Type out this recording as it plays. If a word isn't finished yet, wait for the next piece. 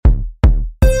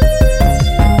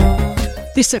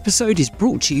This episode is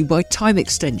brought to you by Time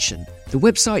Extension, the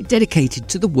website dedicated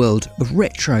to the world of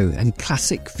retro and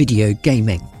classic video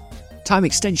gaming. Time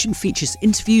Extension features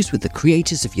interviews with the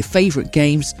creators of your favourite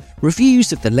games,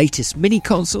 reviews of the latest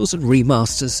mini-consoles and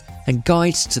remasters, and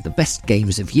guides to the best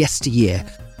games of yesteryear.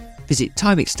 Visit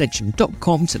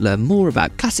timeextension.com to learn more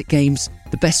about classic games,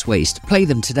 the best ways to play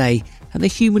them today, and the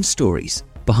human stories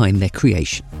behind their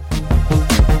creation.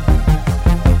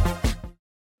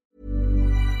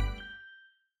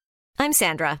 I'm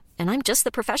Sandra, and I'm just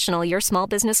the professional your small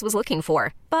business was looking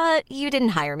for. But you didn't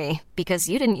hire me because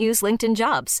you didn't use LinkedIn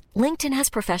Jobs. LinkedIn has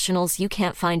professionals you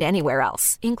can't find anywhere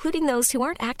else, including those who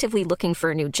aren't actively looking for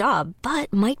a new job,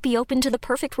 but might be open to the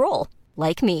perfect role,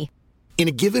 like me. In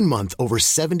a given month, over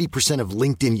 70% of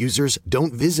LinkedIn users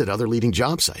don't visit other leading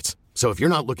job sites. So if you're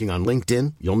not looking on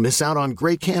LinkedIn, you'll miss out on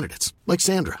great candidates like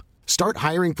Sandra. Start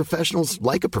hiring professionals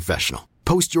like a professional.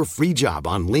 Post your free job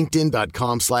on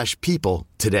linkedin.com/people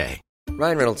today.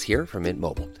 Ryan Reynolds here from Mint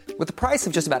Mobile. With the price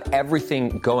of just about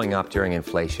everything going up during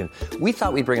inflation, we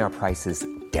thought we'd bring our prices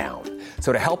down.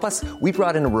 So to help us, we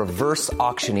brought in a reverse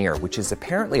auctioneer, which is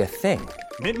apparently a thing.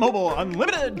 Mint Mobile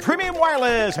Unlimited Premium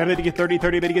Wireless. How to get 30,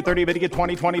 30, bit to get 30, bit to get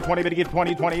 20, 20, 20, bit to get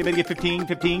 20, 20, bit to get 15,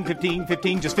 15, 15,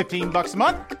 15, just $15 a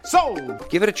month? Sold!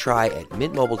 Give it a try at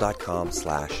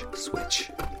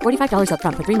mintmobile.com/switch. $45 up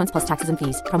front for 3 months plus taxes and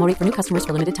fees. Promo rate for new customers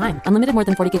for limited time. Unlimited more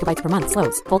than 40 gigabytes per month.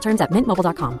 Slows full terms at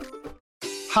mintmobile.com.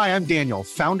 Hi, I'm Daniel,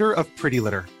 founder of Pretty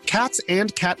Litter. Cats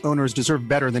and cat owners deserve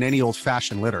better than any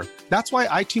old-fashioned litter. That's why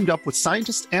I teamed up with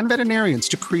scientists and veterinarians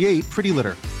to create Pretty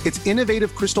Litter. Its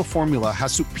innovative crystal formula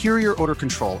has superior odor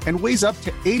control and weighs up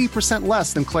to 80%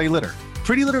 less than clay litter.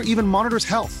 Pretty Litter even monitors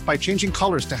health by changing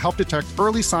colors to help detect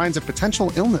early signs of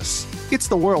potential illness. It's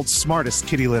the world's smartest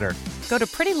kitty litter. Go to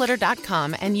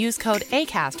prettylitter.com and use code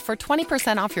ACAST for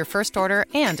 20% off your first order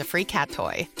and a free cat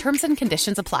toy. Terms and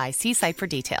conditions apply. See site for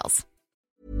details.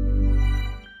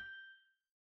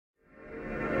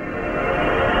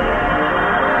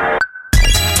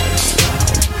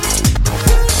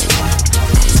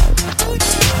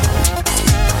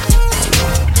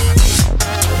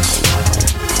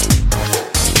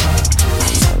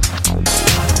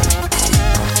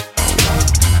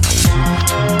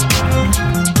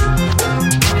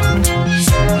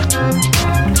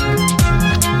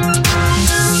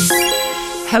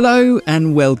 Hello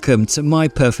and welcome to My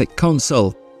Perfect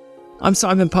Console. I'm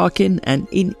Simon Parkin, and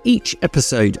in each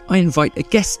episode I invite a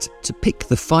guest to pick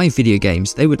the 5 video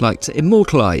games they would like to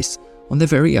immortalise on their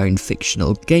very own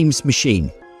fictional games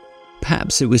machine.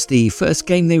 Perhaps it was the first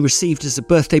game they received as a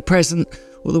birthday present,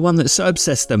 or the one that so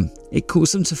obsessed them it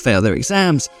caused them to fail their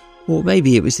exams, or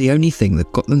maybe it was the only thing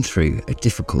that got them through a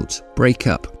difficult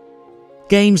breakup.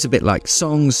 Games, a bit like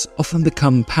songs, often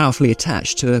become powerfully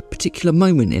attached to a particular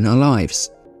moment in our lives.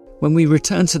 When we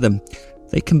return to them,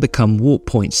 they can become warp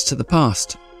points to the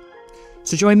past.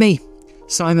 So join me,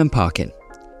 Simon Parkin,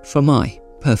 for My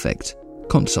Perfect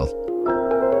Console.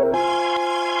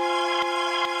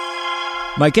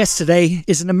 My guest today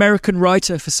is an American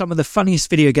writer for some of the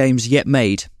funniest video games yet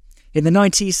made. In the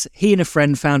 90s, he and a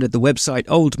friend founded the website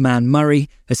Old Man Murray,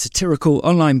 a satirical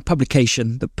online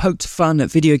publication that poked fun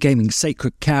at video gaming's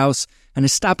sacred cows and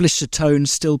established a tone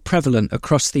still prevalent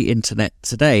across the internet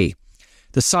today.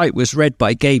 The site was read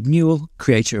by Gabe Newell,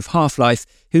 creator of Half-Life,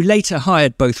 who later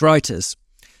hired both writers.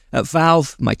 At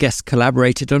Valve, my guest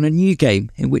collaborated on a new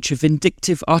game in which a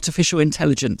vindictive artificial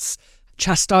intelligence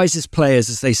chastises players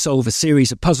as they solve a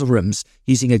series of puzzle rooms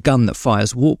using a gun that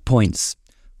fires warp points.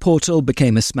 Portal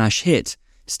became a smash hit.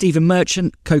 Stephen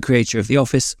Merchant, co-creator of The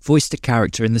Office, voiced a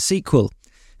character in the sequel.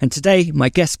 And today, my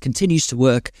guest continues to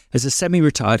work as a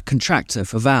semi-retired contractor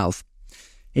for Valve.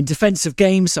 In defence of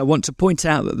games, I want to point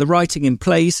out that the writing in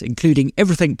plays, including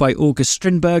everything by August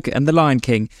Strindberg and The Lion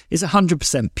King, is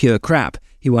 100% pure crap,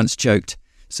 he once joked.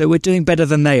 So we're doing better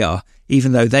than they are,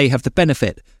 even though they have the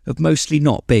benefit of mostly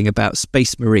not being about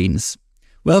space marines.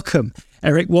 Welcome,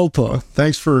 Erik Wolpaw.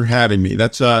 Thanks for having me.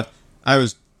 I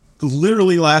was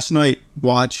literally last night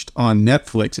watched on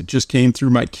Netflix. It just came through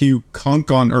my queue, Kunk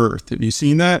on Earth. Have you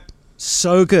seen that?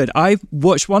 So good. I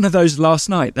watched one of those last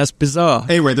night. That's bizarre.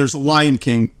 Anyway, there's a Lion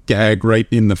King gag right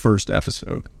in the first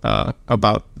episode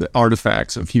about the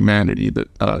artifacts of humanity that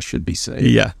should be saved.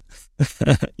 Yeah.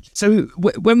 So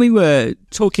when we were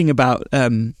talking about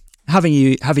having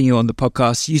you on the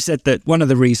podcast, you said that one of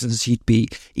the reasons you'd be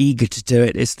eager to do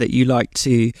it is that you like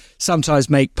to sometimes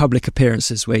make public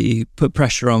appearances where you put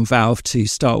pressure on Valve to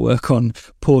start work on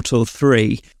Portal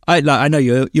 3. I know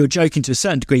you're joking to a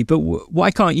certain degree, but why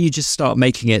can't you just start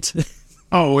making it?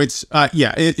 Oh, it's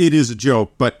it is a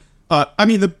joke, but I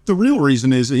mean the real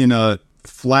reason is in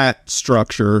flat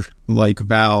structure like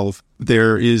Valve,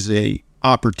 there is a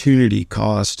opportunity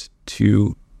cost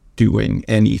to doing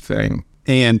anything.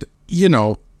 And,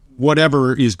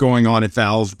 whatever is going on at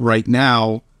Valve right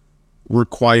now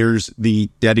requires the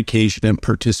dedication and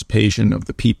participation of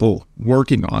the people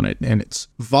working on it, and it's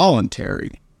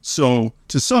voluntary. So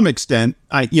to some extent,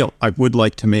 I would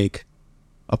like to make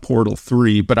a Portal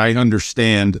 3, but I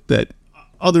understand that,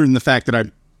 other than the fact that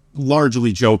I'm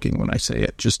largely joking when I say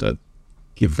it, just to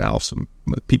give Valve some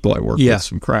people I work with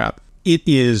some crap, it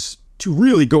is to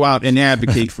really go out and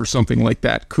advocate for something like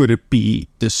that. Could it be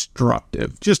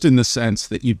destructive? Just in the sense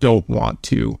that you don't want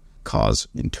to cause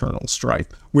internal strife,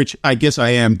 which I guess I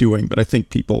am doing, but I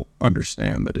think people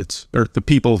understand that or the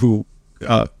people who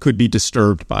could be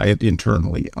disturbed by it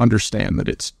internally understand that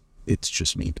it's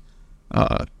just me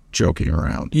joking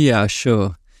around. Yeah,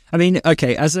 sure. I mean,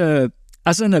 okay, as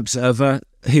an observer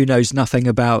who knows nothing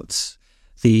about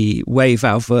the way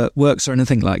Valve works or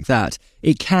anything like that,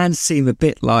 it can seem a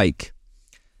bit like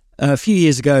a few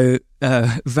years ago,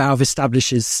 Valve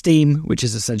establishes Steam, which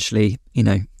is essentially,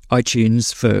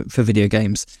 iTunes for video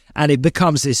games, and it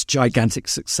becomes this gigantic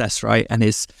success, right? And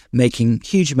is making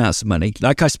huge amounts of money.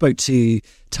 Like, I spoke to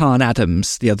Tarn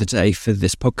Adams the other day for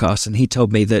this podcast, and he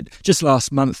told me that just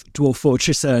last month, Dwarf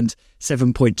Fortress earned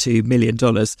 $7.2 million,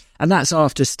 and that's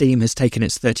after Steam has taken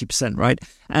its 30%, right?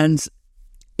 And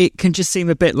it can just seem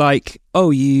a bit like,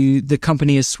 the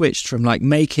company has switched from like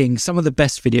making some of the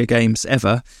best video games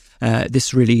ever,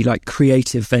 this really like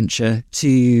creative venture,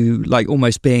 to like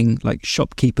almost being like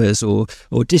shopkeepers or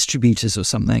distributors or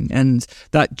something, and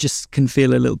that just can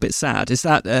feel a little bit sad. Is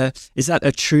that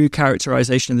a true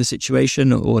characterization of the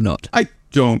situation or not? I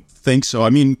don't think so.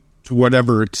 I mean, to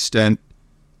whatever extent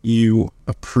you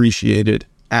appreciated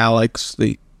Alex,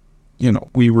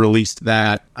 we released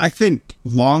that. I think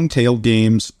long tail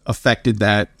games affected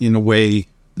that in a way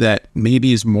that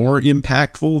maybe is more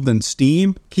impactful than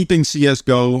Steam. Keeping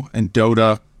CSGO and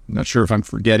Dota, I'm not sure if I'm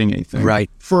forgetting anything.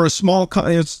 Right. For a small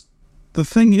company, the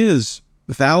thing is,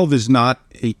 Valve is not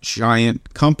a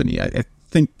giant company. I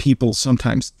think people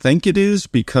sometimes think it is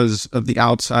because of the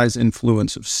outsized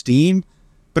influence of Steam,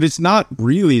 but it's not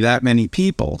really that many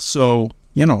people. So,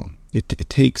 it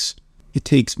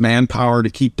takes manpower to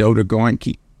keep Dota going,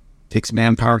 takes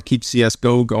manpower to keep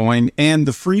CSGO going, and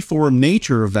the freeform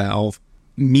nature of Valve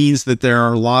means that there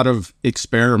are a lot of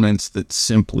experiments that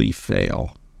simply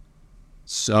fail.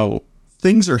 So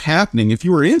things are happening. If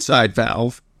you were inside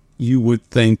Valve, you would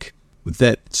think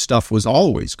that stuff was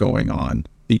always going on,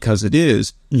 because it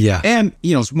is. Yeah. And,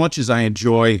 as much as I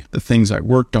enjoy the things I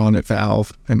worked on at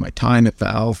Valve and my time at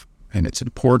Valve, and it's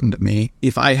important to me,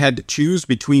 if I had to choose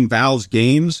between Valve's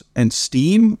games and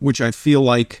Steam, which I feel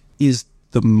like is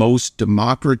the most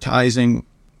democratizing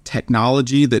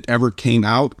technology that ever came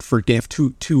out for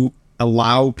to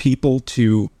allow people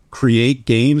to create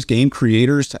games, game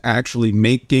creators to actually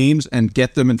make games and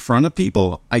get them in front of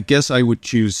people, I guess I would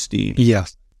choose Steam.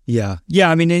 Yeah.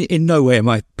 I mean, in no way am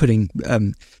I putting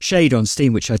shade on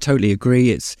Steam, which I totally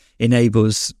agree. It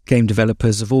enables game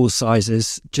developers of all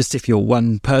sizes. Just if you're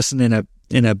one person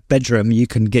in a bedroom, you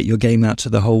can get your game out to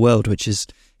the whole world, which is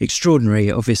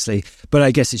extraordinary, obviously. But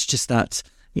I guess it's just that,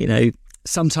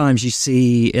 sometimes you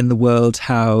see in the world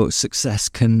how success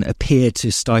can appear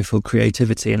to stifle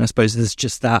creativity. And I suppose there's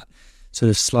just that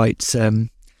sort of slight,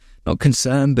 not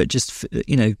concern, but just,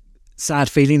 sad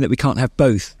feeling that we can't have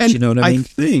both. And do you know what I mean? I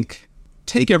think,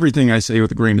 take everything I say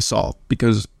with a grain of salt,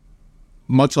 because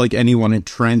much like anyone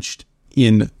entrenched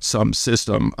in some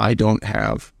system, I don't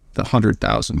have the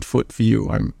 100,000-foot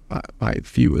view. My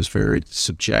view is very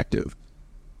subjective.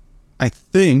 I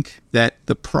think that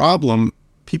the problem,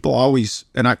 people always,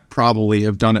 and I probably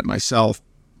have done it myself,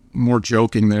 more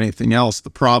joking than anything else, the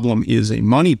problem is a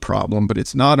money problem, but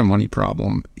it's not a money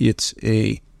problem. It's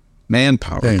a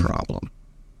manpower problem.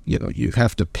 You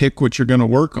have to pick what you're going to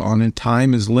work on, and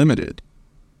time is limited.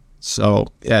 So,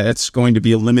 yeah, it's going to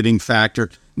be a limiting factor.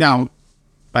 Now,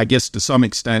 I guess to some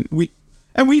extent,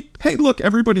 hey, look,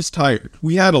 everybody's tired.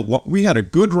 We had a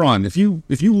good run. If you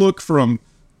look from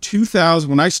 2000,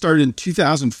 when I started in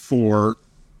 2004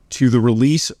 to the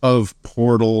release of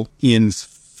Portal in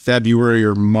February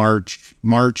or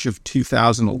March of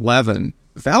 2011,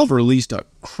 Valve released a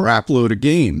crap load of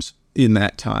games in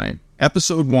that time.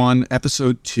 Episode 1,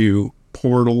 Episode 2,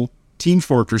 Portal, Team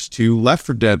Fortress 2, Left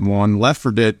 4 Dead 1, Left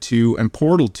 4 Dead 2, and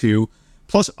Portal 2,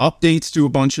 plus updates to a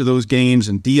bunch of those games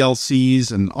and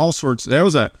DLCs and all sorts. That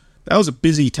was a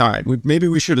busy time. Maybe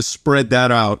we should have spread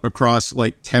that out across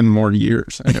like 10 more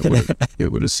years, and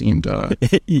it would have seemed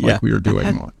like we were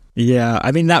doing more. Yeah,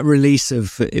 I mean, that release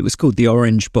of, it was called the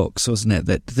Orange Box, wasn't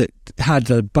it? That had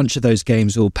a bunch of those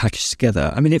games all packaged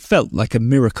together. I mean, it felt like a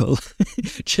miracle.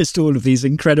 Just all of these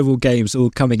incredible games all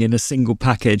coming in a single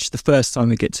package. The first time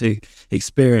we get to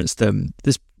experience them.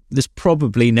 There's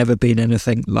probably never been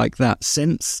anything like that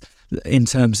since, in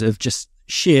terms of just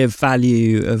sheer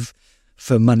value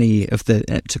for money of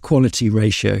the to quality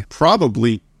ratio.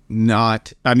 Probably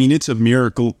not. I mean, it's a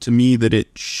miracle to me that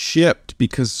it shipped,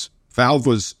 because Valve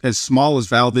was as small as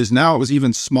Valve is now. It was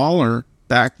even smaller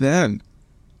back then.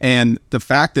 And the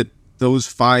fact that those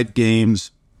 5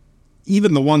 games,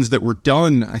 even the ones that were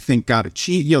done, I think got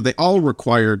achieved, they all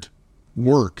required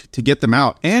work to get them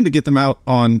out, and to get them out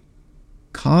on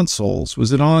consoles.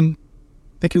 Was it on?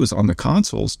 I think it was on the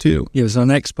consoles too. Yeah, it was on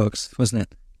Xbox, wasn't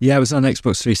it? Yeah, it was on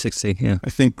Xbox 360, yeah. I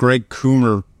think Greg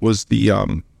Coomer was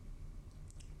the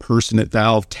person at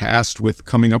Valve tasked with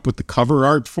coming up with the cover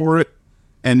art for it.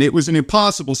 And it was an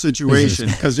impossible situation,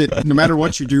 because no matter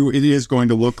what you do, it is going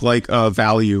to look like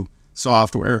value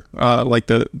software, like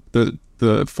the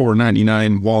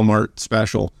 $4.99 Walmart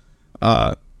special.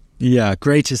 Yeah,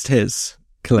 greatest hits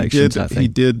collections, I think. He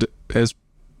did as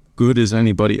good as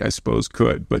anybody, I suppose,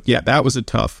 could. But yeah, that was a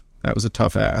tough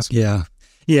ask. Yeah.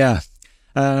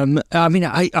 I mean,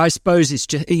 I suppose it's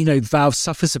just, Valve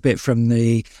suffers a bit from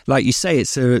like you say,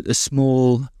 it's a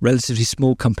small, relatively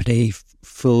small company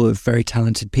full of very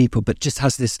talented people, but just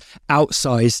has this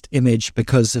outsized image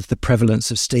because of the prevalence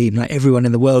of Steam. Like, everyone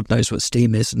in the world knows what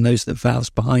Steam is and knows that Valve's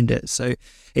behind it. So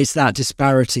it's that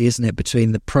disparity, isn't it,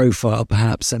 between the profile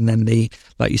perhaps and then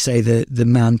like you say, the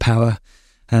manpower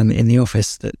in the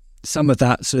office, that some of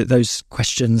that, so those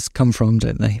questions come from,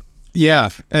 don't they? Yeah,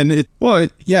 and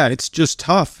it's just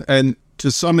tough. And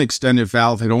to some extent, if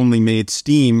Valve had only made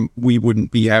Steam, we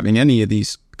wouldn't be having any of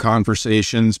these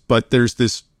conversations. But there's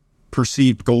this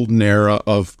perceived golden era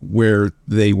of where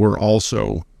they were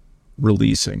also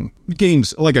releasing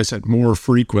games, like I said, more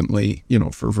frequently,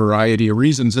 for a variety of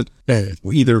reasons, that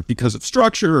either because of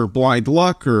structure or blind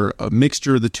luck or a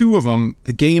mixture of the two of them.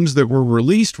 The games that were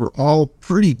released were all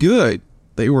pretty good.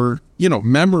 They were,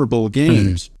 memorable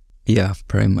games. Yeah,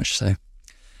 very much so.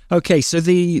 Okay, so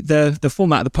the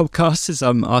format of the podcast is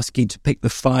I'm asking you to pick the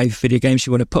 5 video games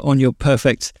you want to put on your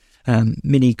perfect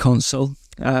mini console.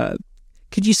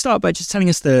 Could you start by just telling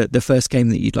us the first game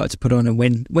that you'd like to put on, and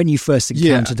when you first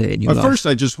encountered it in your life? First,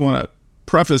 I just want to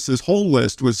preface this whole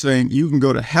list with saying you can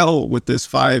go to hell with this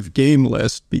 5 game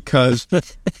list, because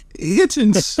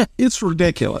it's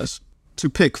ridiculous to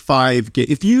pick 5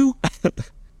 games.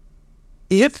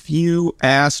 If you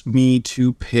asked me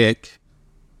to pick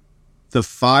the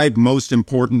 5 most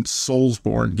important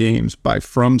Soulsborne games by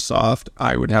FromSoft,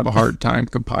 I would have a hard time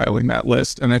compiling that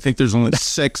list. And I think there's only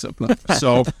 6 of them.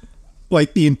 So,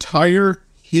 like, the entire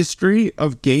history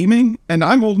of gaming, and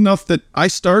I'm old enough that I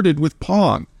started with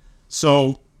Pong.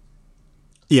 So,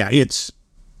 yeah, it's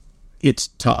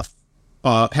tough.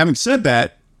 Having said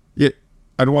that,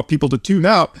 I don't want people to tune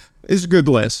out. It's a good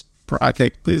list. I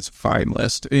think it's a fine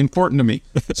list. Important to me.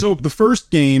 So the first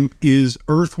game is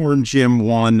Earthworm Jim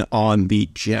 1 on the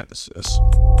Genesis.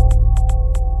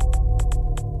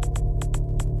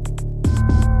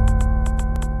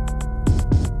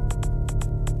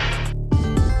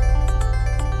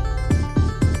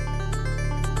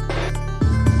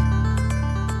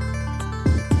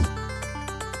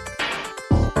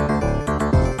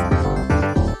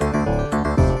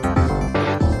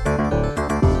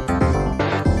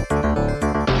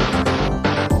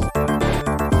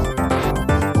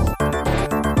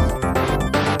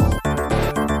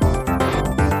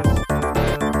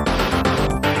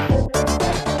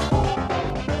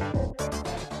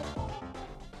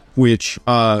 Which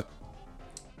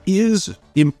is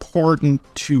important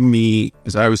to me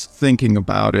as I was thinking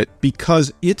about it,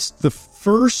 because it's the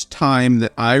first time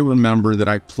that I remember that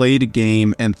I played a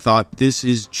game and thought, this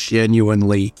is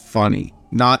genuinely funny.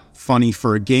 Not funny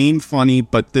for a game funny,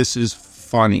 but this is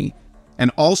funny.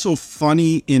 And also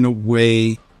funny in a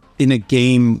way, in a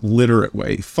game literate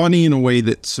way. Funny in a way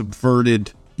that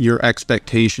subverted your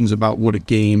expectations about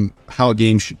how a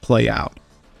game should play out.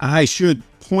 I should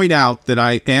point out that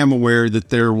I am aware that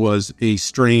there was a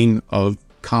strain of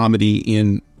comedy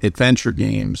in adventure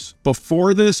games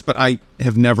before this, but I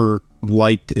have never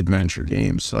liked adventure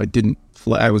games. So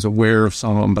I was aware of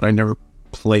some of them, but I never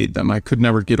played them. I could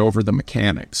never get over the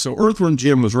mechanics. So Earthworm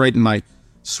Jim was right in my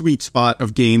sweet spot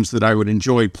of games that I would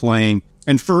enjoy playing.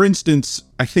 And for instance,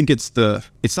 I think it's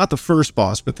not the first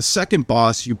boss, but the second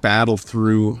boss you battle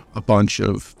through a bunch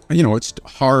of, it's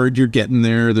hard, you're getting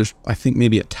there. There's, I think,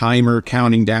 maybe a timer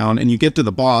counting down, and you get to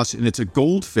the boss and it's a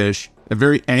goldfish a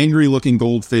very angry-looking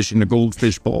goldfish in a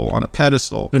goldfish bowl on a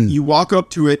pedestal. You walk up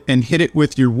to it and hit it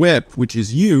with your whip, which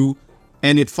is you,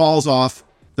 and it falls off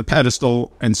the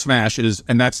pedestal and smashes,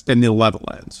 and then the level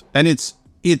ends. And it's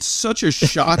such a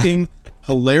shocking,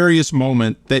 hilarious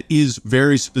moment that is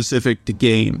very specific to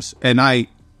games. And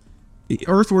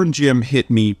Earthworm Jim hit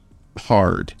me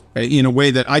hard in a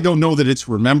way that I don't know that it's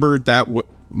remembered that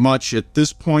much at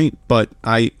this point, but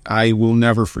I will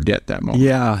never forget that moment.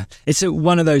 Yeah, it's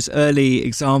one of those early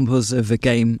examples of a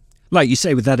game, like you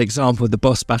say with that example of the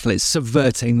boss battle, it's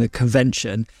subverting the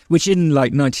convention, which in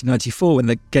like 1994 when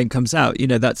the game comes out,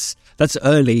 that's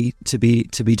early to be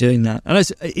doing that. And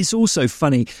it's also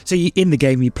funny. So in the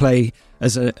game you play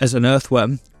as an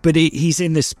earthworm, but he's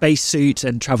in this spacesuit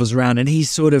and travels around, and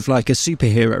he's sort of like a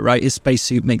superhero, right? His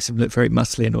spacesuit makes him look very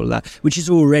muscly and all that, which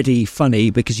is already funny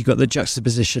because you've got the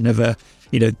juxtaposition of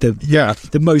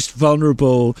the most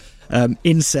vulnerable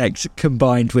insect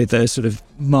combined with a sort of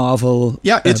Marvel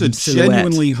it's a silhouette.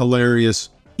 Genuinely hilarious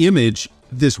image.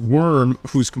 This worm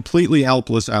who's completely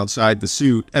helpless outside the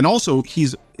suit, and also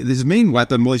his main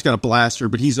weapon, well, he's got a blaster,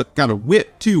 but he's got a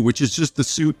whip too, which is just the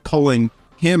suit pulling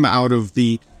him out of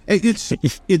the... It's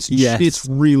it's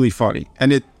really funny.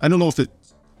 And I don't know if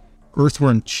it's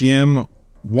Earthworm Jim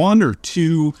 1 or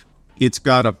 2. It's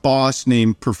got a boss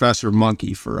named Professor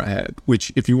Monkey for a head,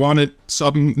 which if you want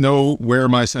to know where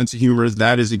my sense of humor is,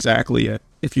 that is exactly it.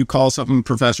 If you call something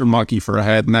Professor Monkey for a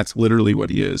head, and that's literally what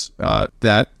he is,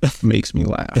 that makes me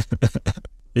laugh.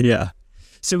 Yeah.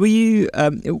 So were you,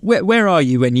 where are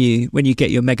you when you get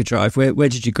your Mega Drive? Where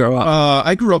did you grow up?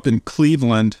 I grew up in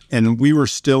Cleveland, and we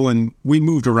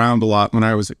moved around a lot when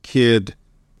I was a kid,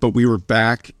 but we were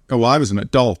back, I was an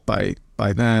adult by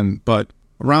then, but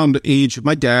around the age,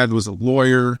 my dad was a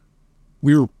lawyer.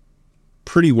 We were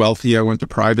pretty wealthy. I went to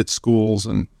private schools,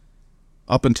 and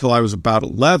up until I was about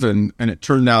 11, and it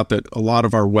turned out that a lot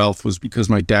of our wealth was because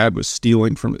my dad was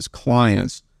stealing from his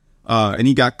clients. And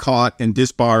he got caught and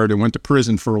disbarred and went to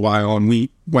prison for a while. And we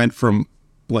went from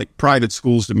like private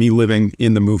schools to me living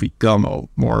in the movie Gummo,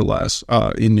 more or less,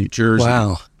 in New Jersey.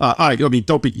 Wow. I mean,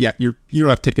 don't be, you don't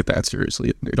have to take it that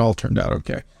seriously. It all turned out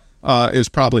okay. It was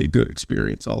probably a good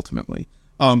experience ultimately.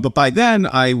 But by then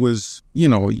I was,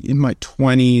 in my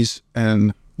 20s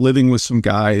and living with some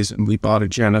guys, and we bought a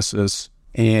Genesis,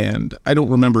 and I don't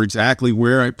remember exactly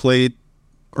where I played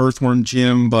Earthworm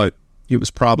Jim, but it was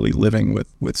probably living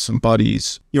with some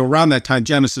buddies. Around that time,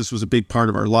 Genesis was a big part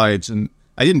of our lives, and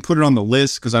I didn't put it on the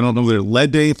list because I don't know that it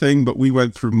led to anything, but we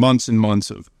went through months and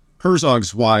months of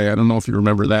Herzog's Zwei. I don't know if you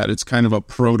remember that. It's kind of a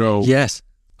proto... Yes,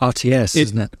 RTS,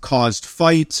 isn't it? It caused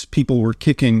fights. People were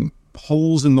kicking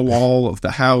holes in the wall of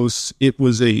the house. It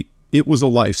was a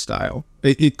lifestyle.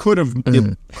 It could have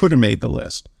made the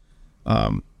list.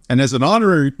 And as an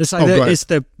honorary... It's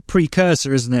the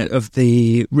precursor, isn't it, of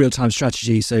the real-time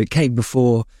strategy. So it came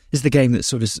before, is the game that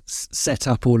sort of set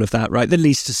up all of that, right? That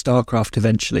leads to StarCraft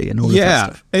eventually and all of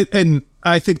that stuff. And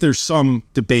I think there's some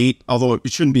debate, although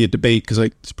it shouldn't be a debate because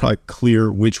it's probably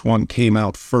clear which one came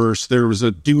out first. There was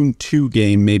a Dune 2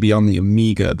 game maybe on the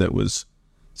Amiga that was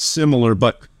similar,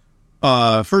 but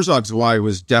Herzog's Zwei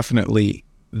was definitely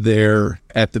there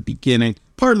at the beginning.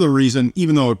 Part of the reason,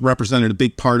 even though it represented a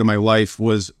big part of my life,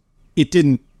 was it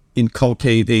didn't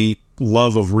inculcate a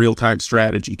love of real-time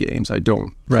strategy games. I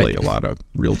don't play a lot of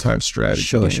real-time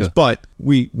strategy games, but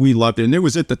we loved it. And it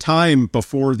was at the time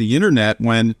before the internet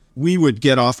when we would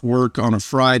get off work on a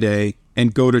Friday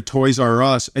and go to Toys R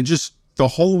Us, and just the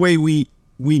whole way we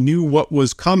knew what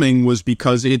was coming was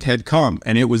because it had come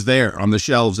and it was there on the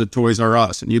shelves at Toys R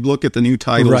Us. And you'd look at the new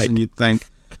titles and you'd think,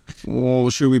 well,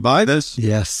 should we buy this?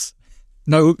 Yes.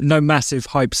 No massive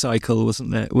hype cycle, was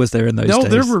there in those days? No,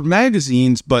 there were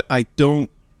magazines, but I don't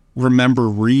remember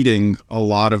reading a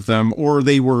lot of them, or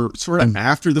they were sort of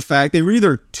after the fact. They were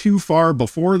either too far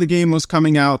before the game was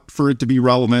coming out for it to be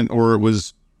relevant, or it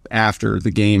was after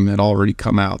the game had already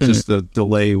come out. Just the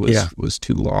delay was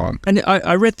too long. And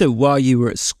I read that while you were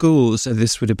at school, so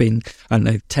this would have been, I don't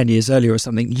know, 10 years earlier or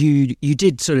something, you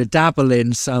did sort of dabble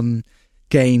in some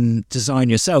game design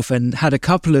yourself and had a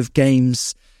couple of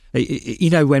games.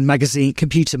 When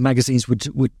computer magazines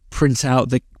would print out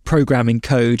the programming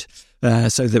code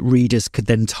so that readers could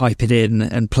then type it in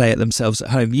and play it themselves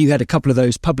at home. You had a couple of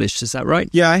those published, is that right?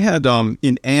 Yeah, I had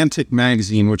in Antic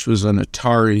magazine, which was an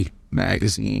Atari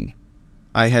magazine.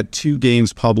 I had 2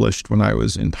 games published when I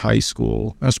was in high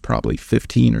school. I was probably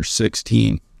 15 or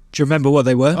 16. Do you remember what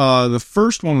they were? The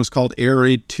first one was called Air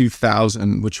Raid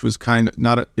 2000, which was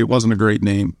it wasn't a great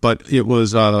name, but it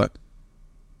was kind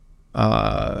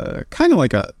of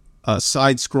like a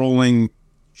side-scrolling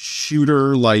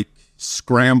shooter, like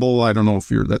Scramble. I don't know if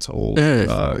that's old.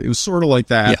 It was sort of like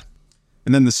that. Yeah.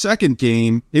 And then the second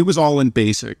game, it was all in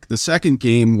BASIC. The second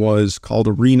game was called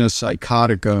Arena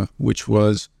Psychotica, which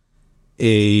was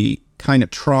a kind of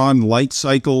Tron light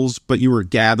cycles, but you were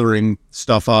gathering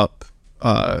stuff up.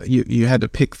 You had to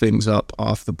pick things up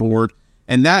off the board.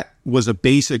 And that was a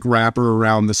basic wrapper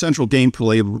around the central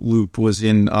gameplay loop was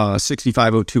in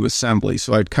 6502 assembly.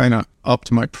 So I'd kind of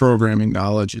upped my programming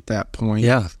knowledge at that point.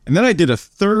 Yeah. And then I did a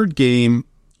third game,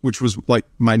 which was like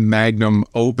my magnum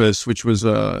opus, which was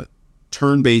a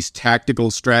turn-based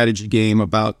tactical strategy game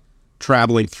about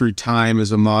traveling through time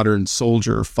as a modern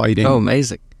soldier fighting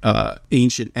amazing.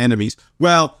 Ancient enemies.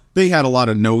 Well, they had a lot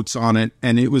of notes on it,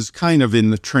 and it was kind of in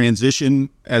the transition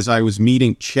as I was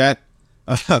meeting Chet,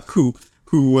 who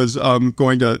was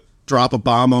going to drop a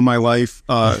bomb on my life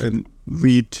and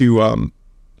lead to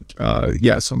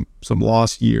some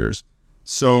lost years.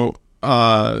 So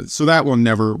that one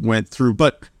never went through.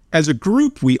 But as a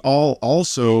group, we all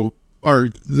also our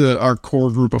core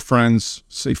group of friends,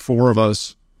 say 4 of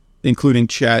us, including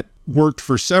Chet, worked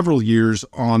for several years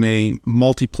on a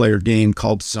multiplayer game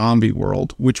called Zombie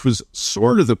World, which was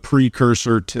sort of the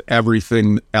precursor to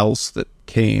everything else that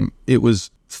came. It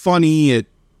was funny. It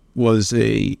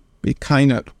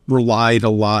kind of relied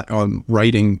a lot on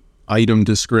writing item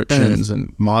descriptions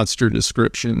and monster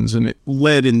descriptions, and it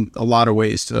led in a lot of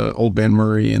ways to Old Man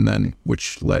Murray, and then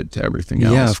which led to everything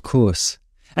else. Yeah, of course.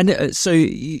 And so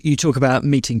you talk about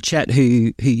meeting Chet,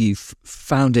 who you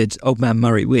founded Old Man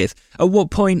Murray with. At what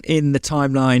point in the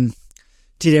timeline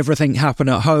did everything happen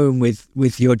at home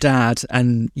with your dad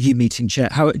and you meeting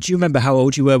Chet? Do you remember how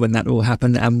old you were when that all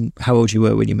happened, and how old you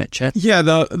were when you met Chet? Yeah,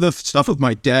 the stuff with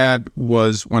my dad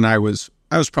was when I was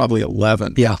probably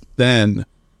 11. Yeah. Then,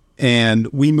 and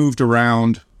we moved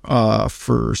around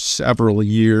for several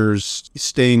years,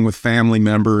 staying with family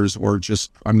members, or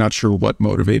just, I'm not sure what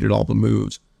motivated all the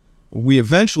moves. We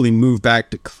eventually moved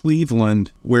back to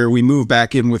Cleveland, where we moved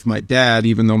back in with my dad,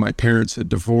 even though my parents had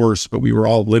divorced, but we were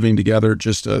all living together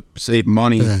just to save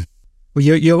money. Well,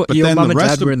 your mom and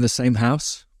dad were in the same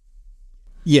house?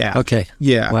 Yeah. Okay.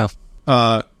 Yeah.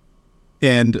 Wow.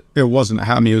 And it wasn't a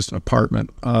house, it was an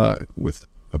apartment with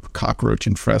a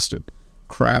cockroach-infested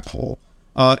crap hole.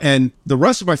 And the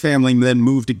rest of my family then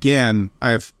moved again. I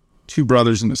have 2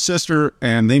 brothers and a sister,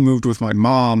 and they moved with my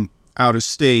mom out of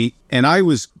state. And I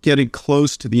was getting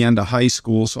close to the end of high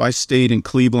school, so I stayed in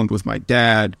Cleveland with my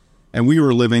dad, and we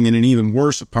were living in an even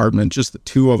worse apartment, just the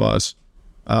 2 of us.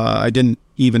 I didn't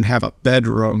even have a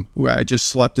bedroom. I just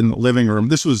slept in the living room.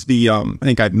 This was I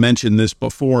think I've mentioned this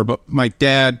before, but my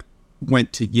dad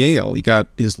went to Yale. He got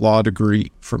his law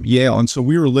degree from Yale. And so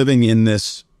we were living in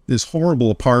this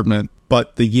horrible apartment.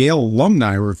 But the Yale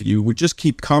Alumni Review would just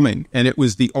keep coming, and it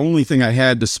was the only thing I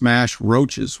had to smash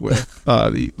roaches with.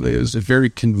 It was a very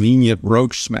convenient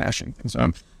roach smashing. So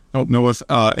I don't know if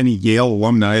any Yale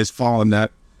alumni has fallen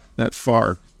that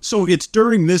far. So it's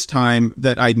during this time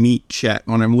that I meet Chet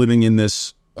when I'm living in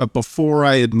this, before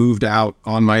I had moved out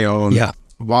on my own,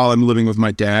 while I'm living with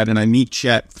my dad, and I meet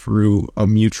Chet through a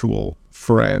mutual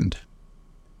friend.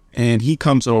 And he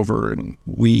comes over and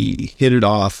we hit it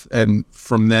off. And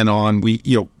from then on, we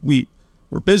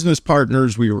were business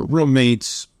partners. We were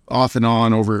roommates off and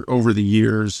on over the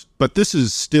years. But this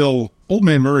is still, Old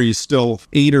Man Murray is still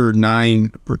 8 or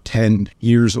 9 or 10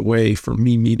 years away from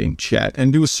me meeting Chet.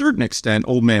 And to a certain extent,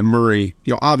 Old Man Murray,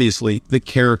 obviously the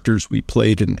characters we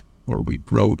played or we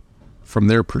wrote from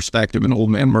their perspective in Old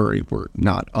Man Murray were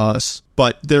not us.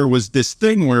 But there was this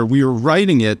thing where we were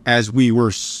writing it as we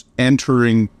were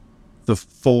entering the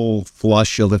full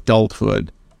flush of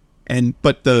adulthood,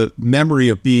 but the memory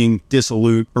of being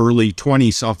dissolute early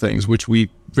 20-somethings, which we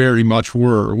very much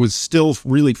were, was still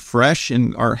really fresh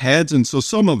in our heads. And so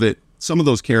some of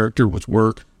those characters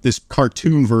were this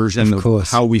cartoon version of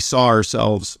how we saw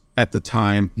ourselves at the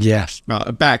time. Yes,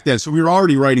 back then. So we were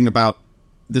already writing about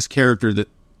this character that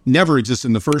never existed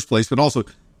in the first place, but also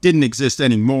didn't exist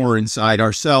anymore inside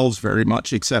ourselves very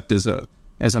much, except as a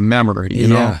memory. You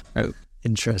know?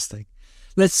 Interesting.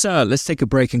 Let's take a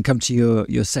break and come to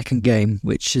your second game,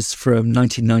 which is from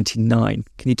 1999.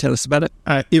 Can you tell us about it?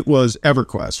 It was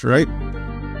EverQuest, right?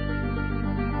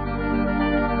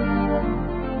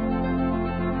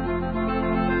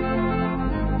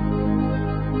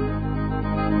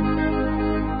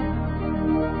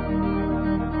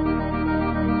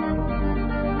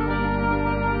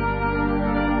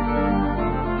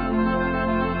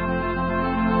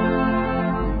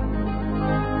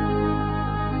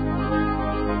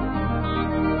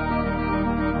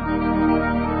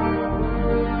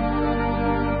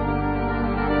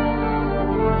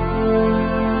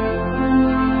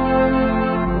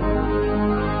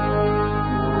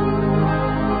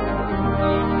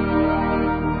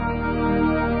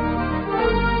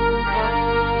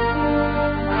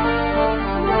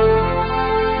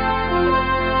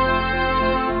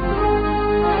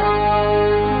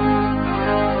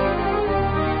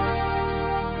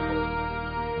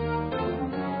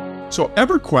 So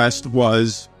EverQuest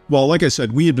was, well, like I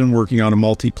said, we had been working on a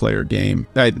multiplayer game.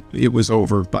 It was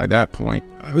over by that point.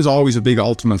 I was always a big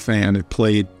Ultima fan. It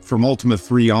played from Ultima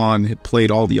 3 on, it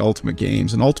played all the Ultima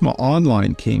games, and Ultima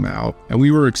Online came out, and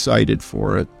we were excited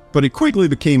for it. But it quickly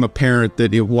became apparent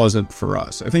that it wasn't for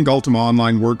us. I think Ultima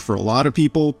Online worked for a lot of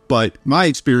people, but my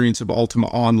experience of Ultima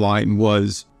Online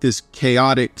was this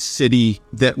chaotic city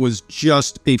that was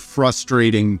just a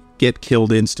frustrating get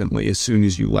killed instantly as soon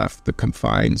as you left the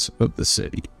confines of the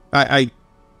city.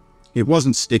 It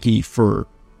wasn't sticky for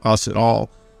us at all.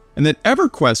 And then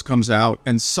EverQuest comes out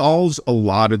and solves a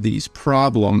lot of these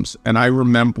problems. And I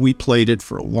remember we played it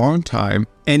for a long time,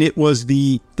 and it was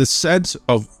the sense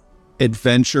of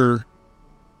adventure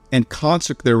and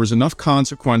there was enough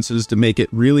consequences to make it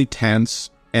really tense,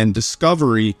 and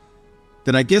discovery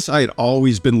that I guess I had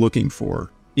always been looking for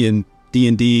in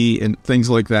D&D and things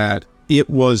like that.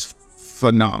 It was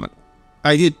phenomenal.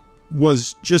 It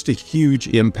was just a huge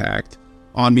impact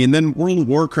on me. And then World of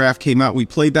Warcraft came out. We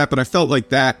played that, but I felt like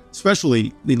that,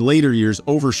 especially in later years,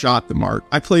 overshot the mark.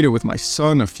 I played it with my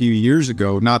son a few years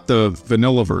ago, not the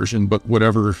vanilla version, but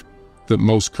whatever the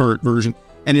most current version.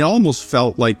 And it almost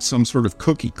felt like some sort of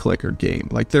cookie clicker game.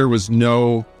 Like there was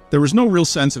no real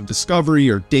sense of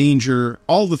discovery or danger,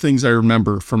 all the things I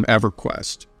remember from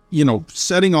EverQuest. You know,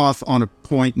 setting off on a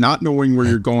point, not knowing where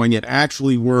you're going, and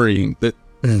actually worrying that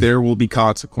there will be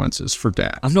consequences for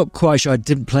that. I'm not quite sure. I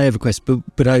didn't play EverQuest,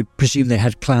 but I presume they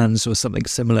had clans or something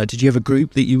similar. Did you have a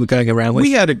group that you were going around with?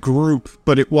 We had a group,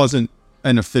 but it wasn't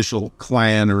an official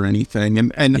clan or anything.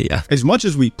 And yeah, as much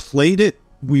as we played it,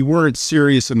 we weren't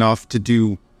serious enough to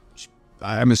do,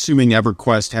 I'm assuming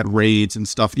EverQuest had raids and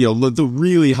stuff. You know, the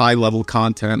really high-level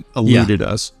content eluded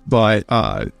us. But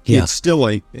it's still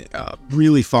a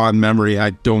really fond memory.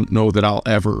 I don't know that I'll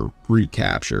ever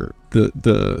recapture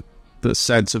the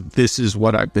sense of this is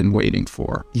what I've been waiting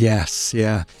for. Yes,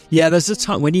 yeah. Yeah, there's a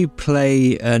time when you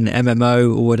play an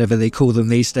MMO or whatever they call them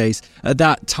these days, at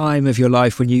that time of your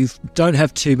life when you don't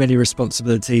have too many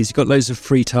responsibilities, you've got loads of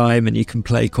free time and you can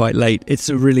play quite late. It's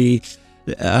a really,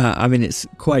 it's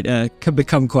can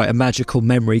become quite a magical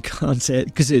memory, can't it?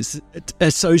 Because it's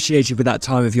associated with that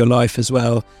time of your life as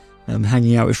well,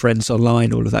 hanging out with friends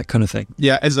online, all of that kind of thing.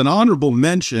 Yeah, as an honorable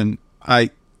mention,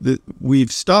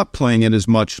 we've stopped playing it as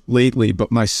much lately,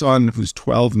 but my son, who's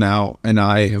 12 now, and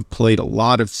I have played a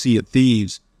lot of Sea of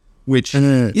Thieves, which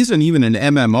isn't even an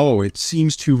MMO. It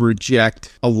seems to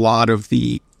reject a lot of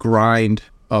the grind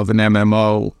of an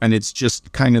MMO, and it's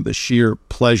just kind of the sheer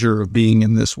pleasure of being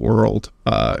in this world.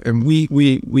 And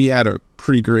we had a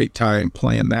pretty great time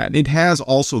playing that. It has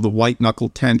also the white knuckle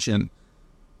tension.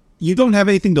 You don't have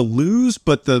anything to lose,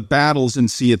 but the battles in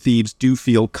Sea of Thieves do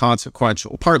feel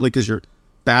consequential, partly because you're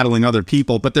battling other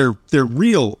people, but they're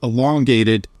real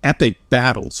elongated epic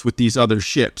battles with these other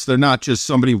ships. They're not just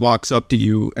somebody walks up to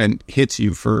you and hits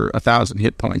you for 1,000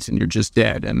 hit points and you're just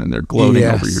dead, and then they're gloating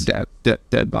over your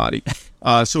dead body.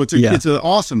 So it's an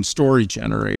awesome story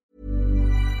generator.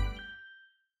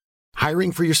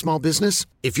 Hiring for your small business?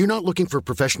 If you're not looking for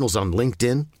professionals on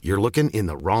LinkedIn, you're looking in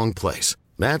the wrong place.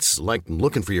 That's like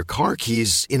looking for your car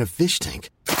keys in a fish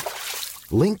tank.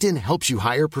 LinkedIn helps you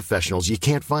hire professionals you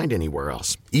can't find anywhere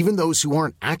else, even those who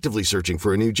aren't actively searching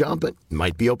for a new job but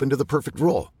might be open to the perfect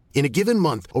role. In a given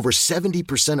month, over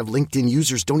 70% of LinkedIn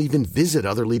users don't even visit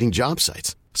other leading job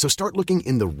sites. So start looking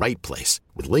in the right place.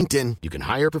 With LinkedIn, you can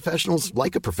hire professionals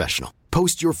like a professional.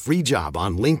 Post your free job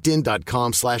on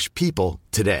linkedin.com/people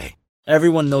today.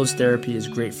 Everyone knows therapy is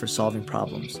great for solving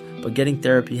problems, but getting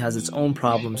therapy has its own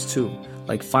problems too,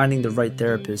 like finding the right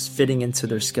therapist, fitting into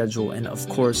their schedule, and of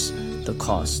course, the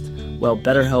cost. Well,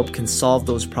 BetterHelp can solve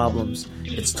those problems.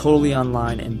 It's totally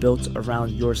online and built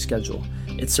around your schedule.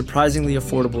 It's surprisingly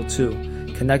affordable too.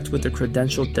 Connect with a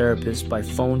credentialed therapist by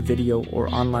phone, video,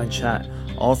 or online chat,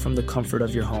 all from the comfort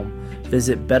of your home.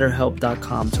 Visit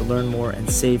BetterHelp.com to learn more and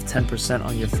save 10%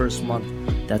 on your first month.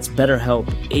 That's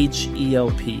BetterHelp,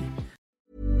 H-E-L-P.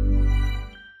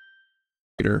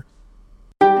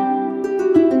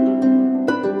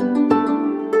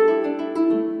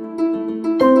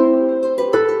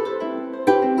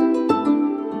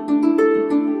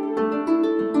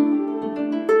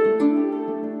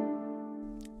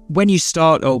 When you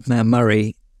start Old Man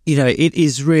Murray, you know,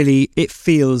 it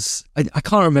feels, I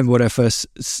can't remember when I first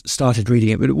started reading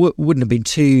it, but it wouldn't have been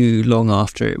too long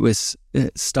after it was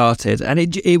started. And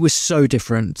it was so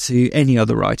different to any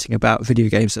other writing about video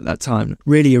games at that time.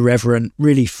 Really irreverent,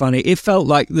 really funny. It felt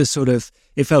like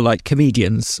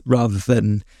comedians rather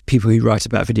than people who write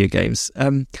about video games.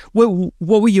 What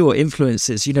were your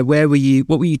influences? You know, what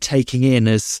were you taking in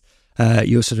as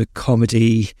your sort of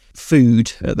comedy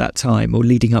food at that time or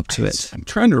leading up to it? I'm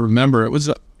trying to remember. It was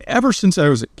ever since I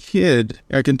was a kid,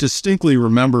 I can distinctly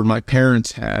remember my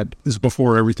parents had, this is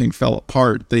before everything fell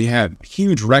apart, they had a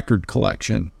huge record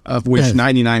collection of which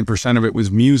 99% of it was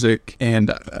music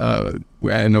and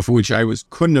of which I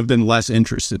couldn't have been less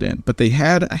interested in. But they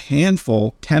had a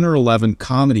handful, 10 or 11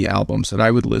 comedy albums that I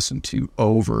would listen to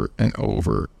over and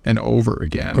over and over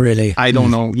again. Really? I don't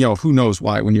know, who knows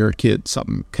why when you're a kid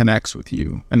something connects with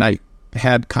you. And I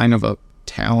had kind of a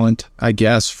talent, I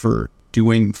guess, for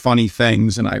doing funny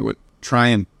things, and I would try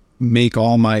and make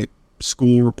all my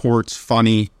school reports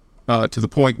funny to the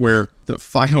point where the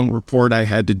final report I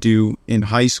had to do in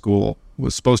high school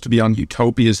was supposed to be on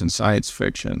utopias and science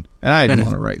fiction, and I didn't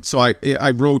want to write. So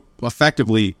I wrote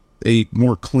effectively a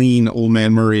more clean Old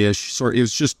Man Murray-ish sort. It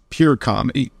was just pure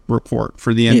comedy report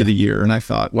for the end of the year, and I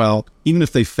thought, well, even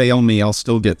if they fail me, I'll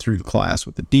still get through the class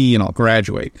with a D and I'll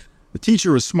graduate. The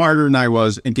teacher was smarter than I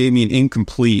was and gave me an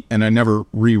incomplete, and I never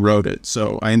rewrote it.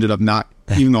 So I ended up not,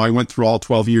 even though I went through all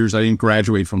 12 years, I didn't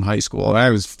graduate from high school. I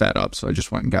was fed up, so I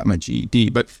just went and got my GED.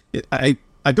 But I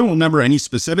don't remember any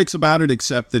specifics about it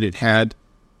except that it had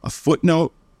a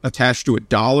footnote attached to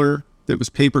 $1 that was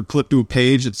paper clipped to a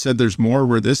page that said there's more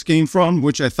where this came from,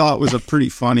 which I thought was a pretty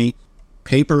funny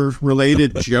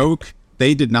paper-related joke.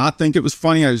 They did not think it was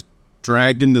funny. I was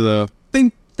dragged into the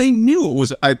thing. They knew it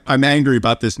was, I'm angry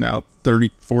about this now,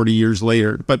 30, 40 years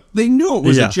later, but they knew it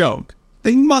was a joke.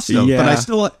 They must have, but I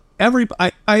still,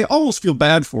 I almost feel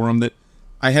bad for them that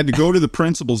I had to go to the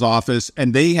principal's office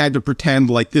and they had to pretend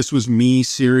like this was me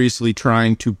seriously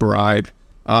trying to bribe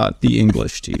the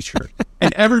English teacher.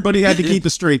 And everybody had to keep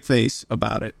a straight face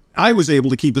about it. I was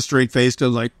able to keep a straight face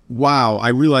because like, wow, I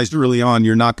realized early on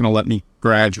you're not going to let me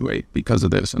graduate because of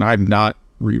this, and I'm not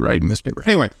rewriting this paper.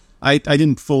 Anyway, I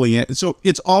didn't fully, so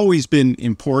it's always been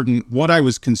important what I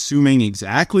was consuming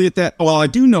exactly at that. Well, I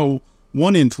do know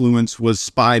one influence was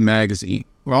Spy Magazine.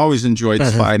 I always enjoyed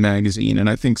Spy Magazine, and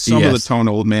I think some of the tone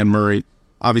of Old Man Murray,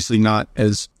 obviously not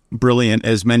as brilliant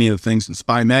as many of the things in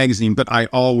Spy Magazine, but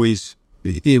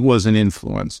it was an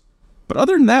influence. But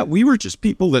other than that, we were just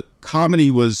people that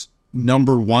comedy was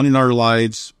number one in our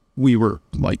lives. We were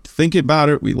like thinking about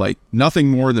it. We liked nothing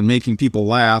more than making people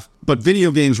laugh, but video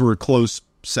games were a close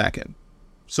second.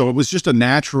 So it was just a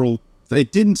natural,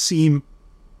 it didn't seem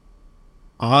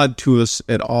odd to us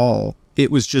at all. It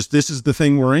was just, this is the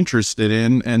thing we're interested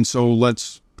in, and so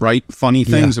let's write funny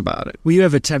things about it. Were you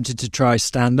ever tempted to try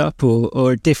stand-up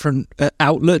or a different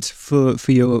outlet for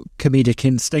your comedic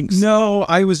instincts? No,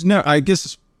 I was never, I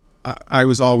guess I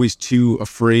was always too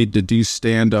afraid to do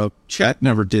stand-up. Chet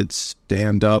never did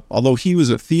stand-up, although he was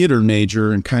a theater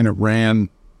major and kind of ran,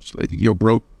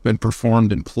 wrote and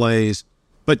performed in plays.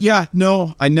 But yeah,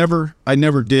 no, I never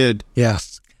did. Yeah.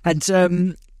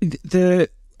 And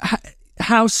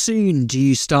how soon do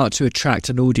you start to attract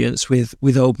an audience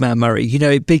with Old Man Murray? You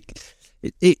know,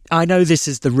 I know this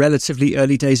is the relatively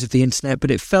early days of the internet,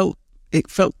 but it felt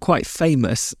quite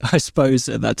famous, I suppose,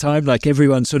 at that time. Like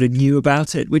everyone sort of knew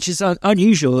about it, which is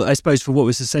unusual, I suppose, for what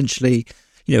was essentially,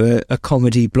 a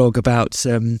comedy blog about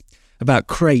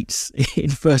crates in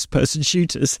first-person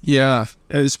shooters. Yeah,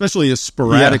 especially a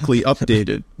sporadically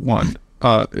updated one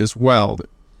as well.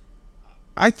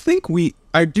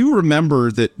 I do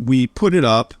remember that we put it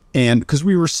up, and because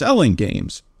we were selling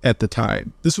games at the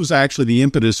time. This was actually the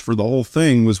impetus for the whole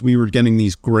thing, was we were getting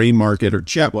these gray market, or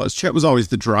Chet was always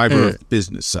the driver of the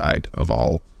business side of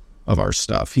all of our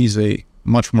stuff. He's a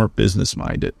much more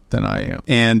business-minded than I am.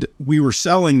 And we were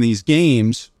selling these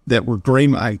games that were gray.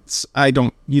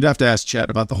 You'd have to ask Chet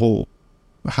about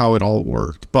how it all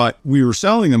worked. But we were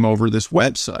selling them over this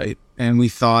website, and we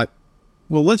thought,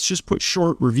 well, let's just put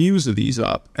short reviews of these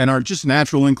up. And our just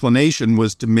natural inclination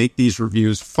was to make these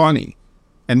reviews funny.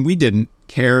 And we didn't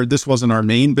care. This wasn't our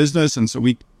main business, and so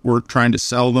we weren't trying to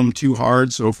sell them too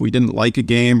hard. So if we didn't like a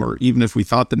game, or even if we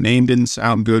thought the name didn't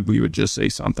sound good, we would just say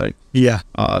something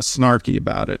snarky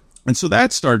about it. And so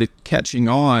that started catching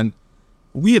on.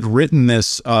 We had written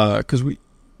this because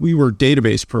we were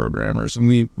database programmers, and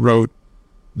we wrote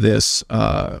this.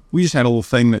 We just had a little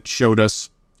thing that showed us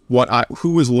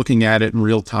who was looking at it in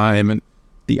real time and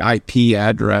the IP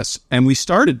address. And we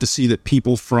started to see that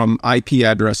people from IP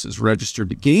addresses registered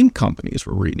to game companies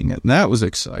were reading it. And that was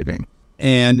exciting.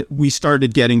 And we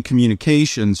started getting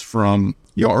communications from,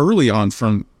 early on,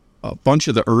 from a bunch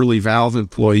of the early Valve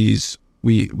employees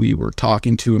we were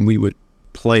talking to, and we would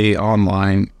play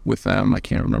online with them. I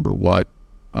can't remember what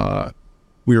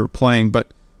we were playing,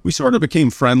 but we sort of became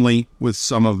friendly with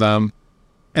some of them.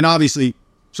 And obviously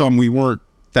some we weren't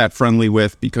that friendly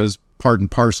with, because part and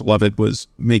parcel of it was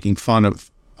making fun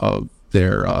of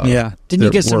their Didn't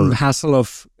you get some word. hassle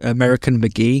of American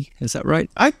McGee? Is that right?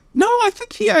 I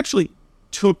think he actually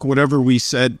took whatever we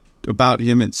said about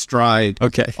him in stride.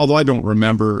 Okay. Although I don't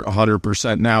remember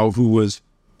 100% now who was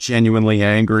genuinely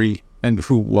angry and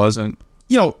who wasn't.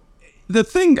 The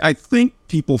thing I think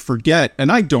people forget,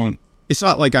 and I don't, it's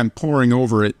not like I'm poring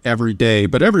over it every day,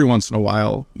 but every once in a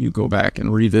while you go back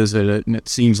and revisit it and it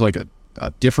seems like a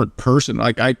different person.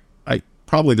 Like I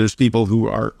probably there's people who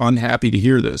are unhappy to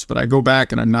hear this, but I go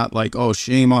back and I'm not like, oh,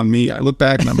 shame on me. I look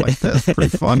back and I'm like, that's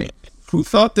pretty funny. Who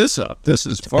thought this up? This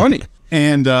is funny.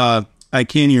 And I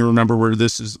can't even remember where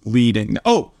this is leading.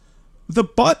 Oh, the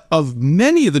butt of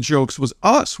many of the jokes was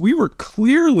us. We were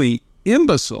clearly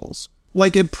imbeciles,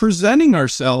 like in presenting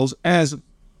ourselves as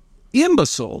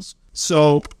imbeciles.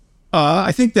 So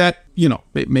I think that,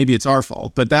 maybe it's our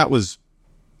fault, but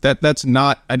that's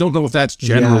not, I don't know if that's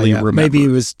generally remembered. Maybe it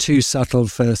was too subtle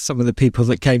for some of the people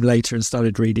that came later and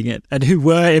started reading it and who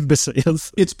were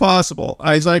imbeciles. It's possible.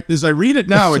 As I read it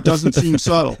now, it doesn't seem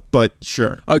subtle, but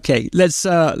sure. Okay, let's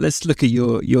look at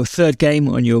your third game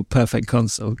on your perfect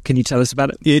console. Can you tell us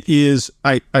about it? It is,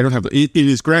 I don't have, it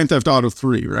is Grand Theft Auto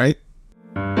 3, right?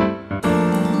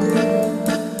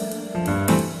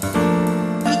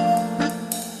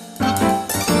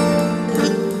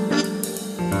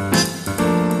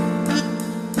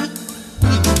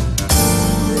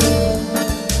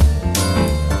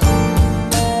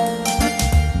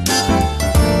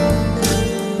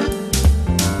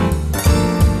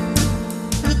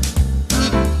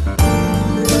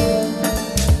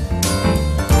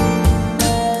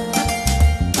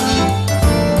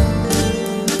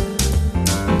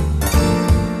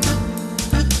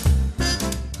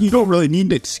 You don't really need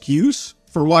an excuse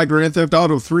for why Grand Theft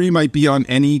Auto 3 might be on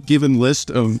any given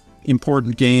list of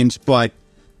important games, but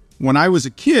when I was a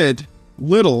kid,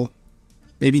 little,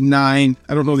 maybe 9,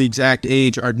 I don't know the exact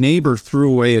age, our neighbor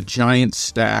threw away a giant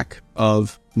stack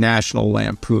of National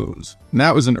Lampoons. And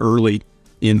that was an early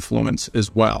influence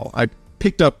as well. I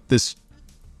picked up this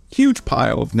huge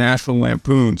pile of National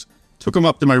Lampoons, took them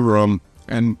up to my room,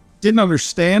 and didn't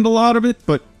understand a lot of it,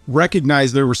 but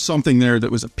recognized there was something there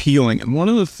that was appealing. And one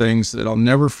of the things that I'll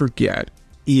never forget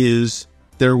is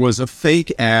there was a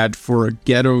fake ad for a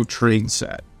ghetto train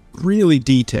set, really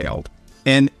detailed,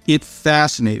 and it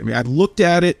fascinated me. I looked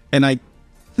at it and I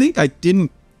think I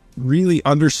didn't really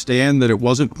understand that it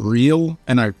wasn't real,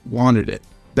 and I wanted it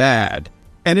bad.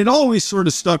 And it always sort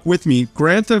of stuck with me.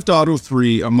 Grand Theft Auto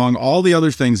 3, among all the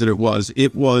other things that it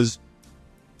was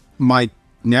my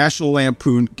National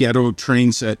Lampoon ghetto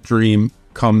train set dream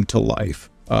come to life.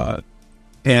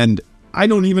 And I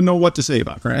don't even know what to say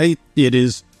about it, right?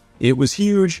 It was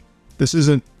huge. This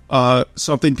isn't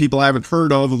something people haven't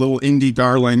heard of, a little indie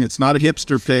darling. It's not a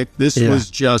hipster pick. This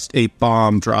was just a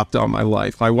bomb dropped on my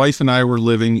life. My wife and I were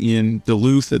living in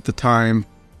Duluth at the time,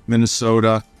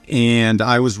 Minnesota, and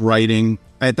I was writing.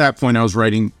 At that point, I was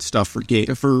writing stuff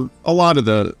for a lot of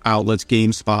the outlets,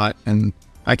 GameSpot, and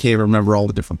I can't remember all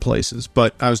the different places.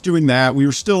 But I was doing that.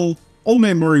 Old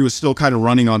Man Murray was still kind of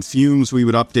running on fumes. We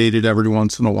would update it every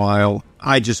once in a while.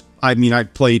 I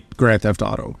played Grand Theft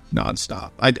Auto nonstop.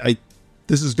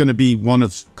 This is going to be one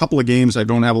of a couple of games I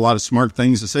don't have a lot of smart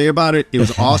things to say about it. It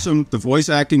was awesome. The voice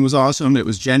acting was awesome. It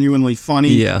was genuinely funny.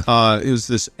 Yeah. It was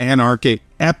this anarchic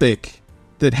epic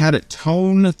that had a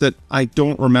tone that I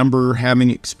don't remember having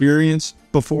experienced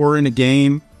before in a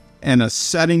game, and a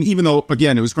setting, even though,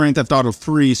 again, it was Grand Theft Auto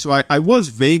 3, so I was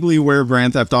vaguely aware of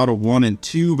Grand Theft Auto 1 and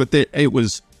 2, but it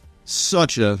was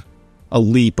such a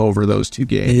leap over those two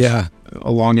games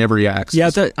along every axis.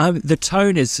 Yeah, the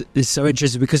tone is so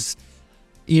interesting because,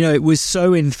 it was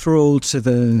so enthralled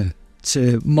to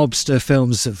mobster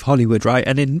films of Hollywood, right?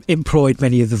 And employed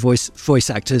many of the voice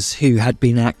actors who had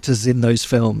been actors in those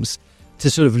films to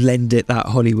sort of lend it that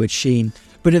Hollywood sheen.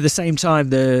 But at the same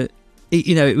time,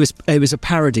 it was a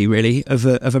parody really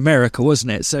of America,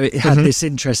 wasn't it? So it had this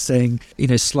interesting,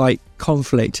 slight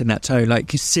conflict in that tone,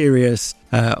 like serious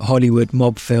Hollywood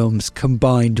mob films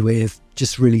combined with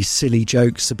just really silly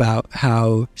jokes about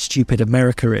how stupid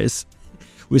America is.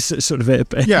 Was sort of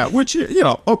it. Yeah, which,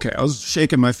 okay, I was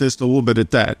shaking my fist a little bit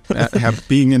at that,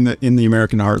 being in the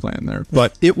American heartland there.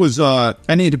 But it was,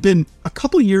 and it had been a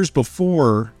couple of years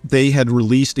before they had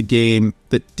released a game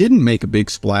that didn't make a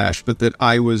big splash, but that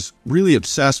I was really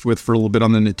obsessed with for a little bit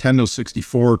on the Nintendo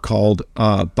 64 called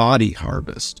Body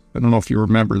Harvest. I don't know if you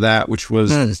remember that, which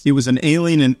was, It was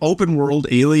an open world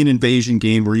alien invasion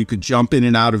game where you could jump in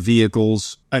and out of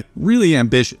vehicles. Really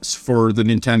ambitious for the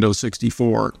Nintendo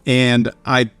 64. And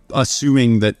I'm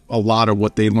assuming that a lot of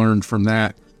what they learned from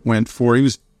that went for, it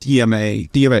was DMA,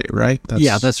 right?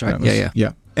 That's right.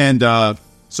 Yeah. And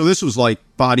So this was like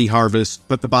Body Harvest,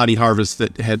 but the Body Harvest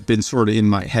that had been sort of in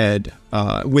my head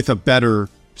with a better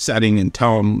setting and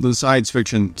tone. The science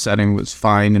fiction setting was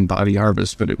fine in Body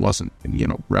Harvest, but it wasn't,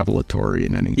 revelatory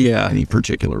in any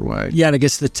particular way. Yeah, and I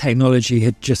guess the technology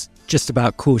had just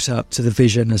about caught up to the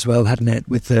vision as well, hadn't it,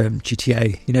 with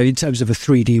GTA, in terms of a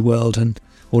 3D world and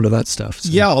all of that stuff. So.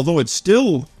 Yeah, although it's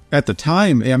still, at the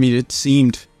time,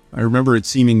 I remember it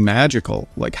seeming magical.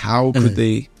 Like, how could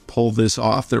they pull this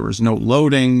off? There was no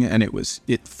loading, and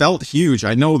it felt huge.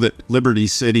 I know that Liberty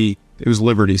City in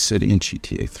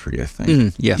GTA 3, I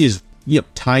think, is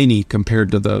tiny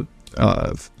compared to the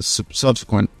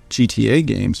subsequent GTA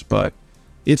games, but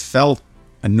it felt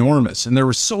enormous. And there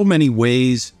were so many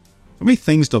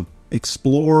things to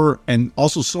explore, and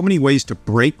also so many ways to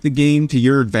break the game to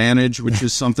your advantage, which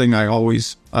is something I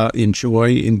always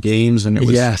enjoy in games, and it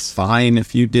was fine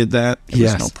if you did that. It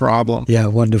was no problem. Yeah,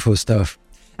 wonderful stuff.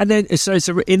 And then, so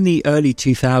in the early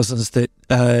 2000s that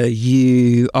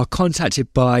you are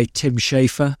contacted by Tim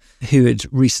Schafer, who had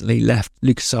recently left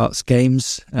LucasArts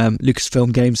Games,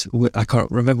 Lucasfilm Games. I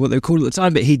can't remember what they were called at the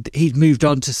time, but he'd moved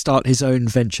on to start his own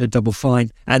venture, Double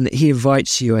Fine. And he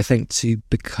invites you, I think, to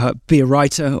be a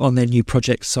writer on their new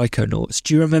project, Psychonauts.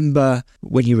 Do you remember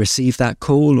when you received that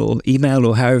call or email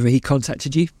or however he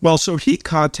contacted you? Well, so he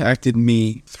contacted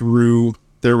me through...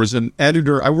 There was an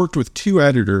editor. I worked with two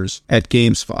editors at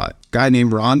GameSpot, a guy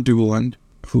named Ron Dooland,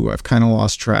 who I've kind of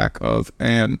lost track of,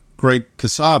 and Greg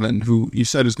Kasavin, who you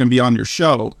said is going to be on your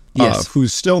show,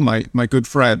 who's still my good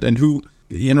friend, and who,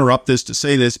 interrupt this to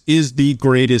say this, is the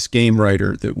greatest game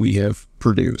writer that we have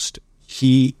produced.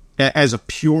 He, as a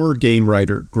pure game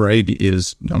writer, Greg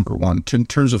is number one. In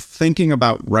terms of thinking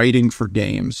about writing for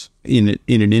games in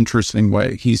an interesting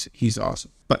way, he's awesome.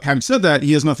 But having said that,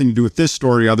 he has nothing to do with this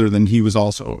story other than he was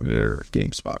also there at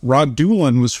GameSpot. Rod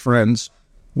Doolan was friends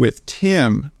with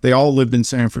Tim. They all lived in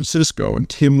San Francisco, and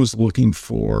Tim was looking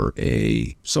for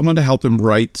someone to help him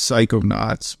write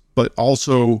Psychonauts, but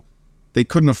also they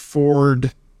couldn't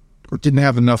afford or didn't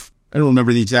have enough. I don't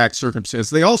remember the exact circumstance.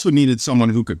 They also needed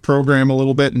someone who could program a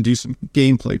little bit and do some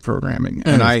gameplay programming.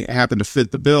 And I happened to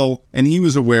fit the bill, and he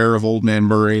was aware of Old Man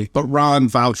Murray, but Ron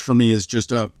vouched for me as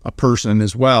just a person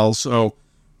as well. So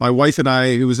my wife and I,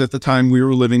 it was at the time we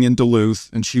were living in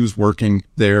Duluth, and she was working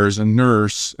there as a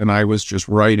nurse, and I was just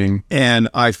writing. And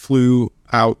I flew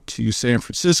out to San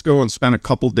Francisco and spent a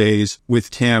couple days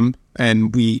with Tim,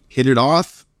 and we hit it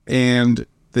off, and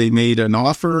they made an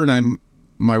offer, and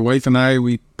my wife and I,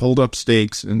 we pulled up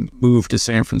stakes and moved to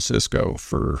San Francisco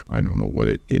for, I don't know what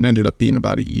it ended up being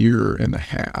about 1.5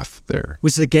 years there.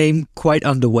 Was the game quite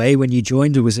underway when you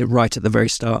joined, or was it right at the very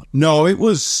start? No, it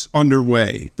was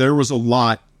underway. There was a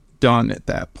lot done at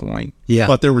that point. Yeah.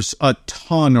 But there was a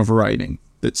ton of writing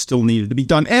that still needed to be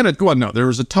done. And there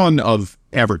was a ton of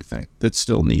everything that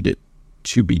still needed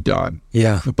to be done.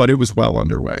 Yeah. But it was well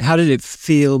underway. How did it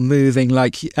feel moving,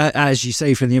 like, as you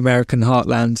say, from the American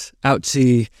heartland out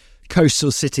to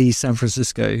coastal city San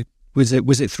Francisco? Was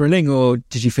it thrilling, or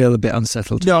did you feel a bit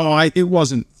unsettled? No, it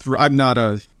wasn't. I'm not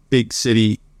a big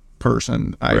city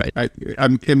person.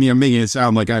 I'm making it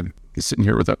sound like I'm sitting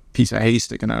here with a piece of hay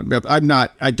sticking out. I'm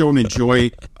not. I don't enjoy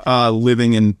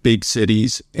living in big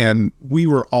cities, and we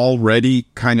were already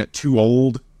kind of too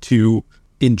old to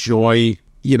enjoy,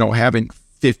 having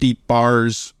 50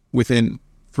 bars within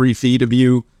 3 feet of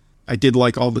you. I did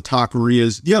like all the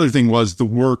taquerias. The other thing was the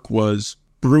work was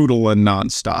brutal and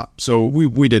nonstop. So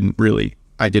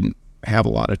I didn't have a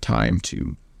lot of time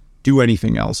to do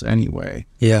anything else anyway.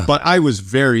 Yeah. But I was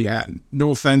very happy.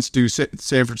 No offense to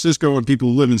San Francisco and people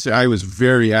who live in I was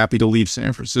very happy to leave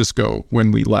San Francisco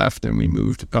when we left, and we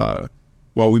moved.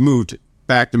 We moved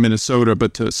back to Minnesota,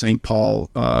 but to St.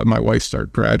 Paul. My wife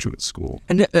started graduate school.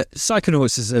 And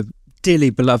Psychonauts is a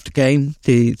dearly beloved game,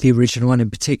 the original one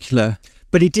in particular.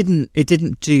 But it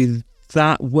didn't do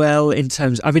that well in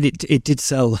terms. I mean, it did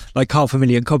sell like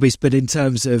 500,000 copies, but in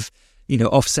terms of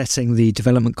offsetting the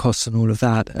development costs and all of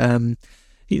that.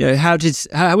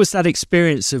 How was that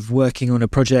experience of working on a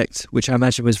project, which I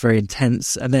imagine was very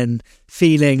intense, and then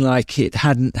feeling like it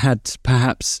hadn't had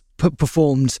perhaps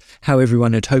performed how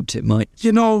everyone had hoped it might?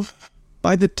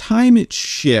 By the time it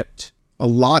shipped, a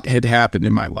lot had happened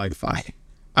in my life.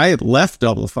 I had left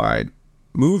Double Fine,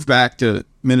 moved back to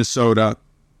Minnesota,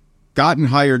 gotten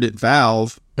hired at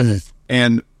Valve,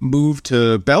 and moved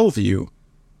to Bellevue.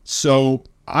 So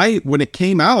when it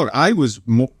came out, I was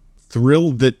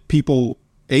thrilled that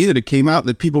it came out,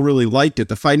 that people really liked it.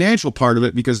 The financial part of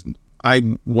it, because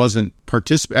I wasn't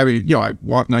participating. I mean, I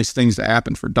want nice things to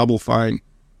happen for Double Fine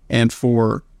and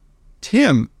for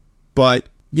Tim, but,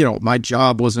 my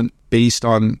job wasn't based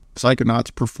on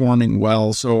Psychonauts performing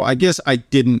well. So I guess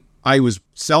I was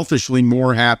selfishly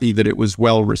more happy that it was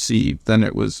well received than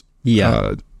it was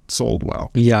sold well.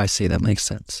 Yeah, I see. That makes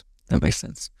sense.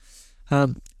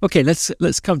 Okay,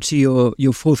 let's come to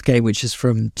your fourth game, which is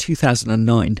from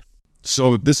 2009.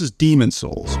 So this is Demon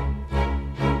Souls.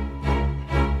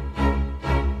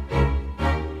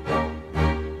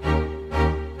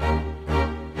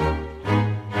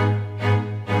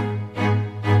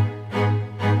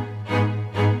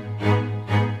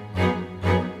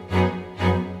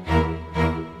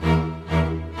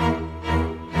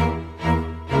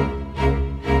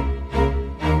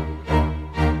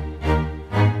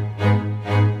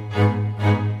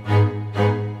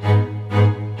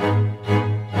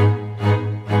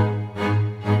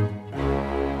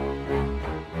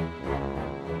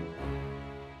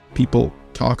 People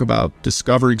talk about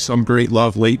discovering some great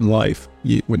love late in life.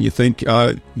 When you think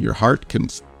your heart can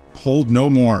hold no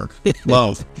more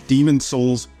love, Demon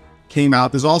Souls came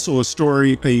out. There's also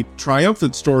a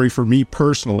triumphant story for me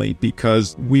personally,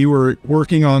 because we were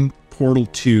working on Portal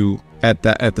 2 at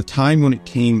the time when it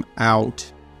came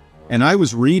out, and I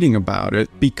was reading about it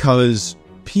because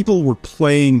people were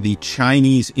playing the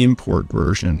Chinese import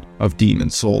version of Demon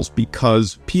Souls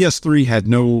because PS3 had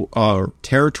no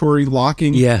territory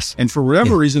locking. Yes. And for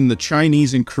whatever reason, the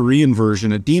Chinese and Korean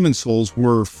version of Demon Souls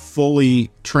were fully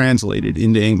translated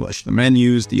into English. The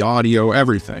menus, the audio,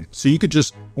 everything. So you could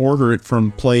just order it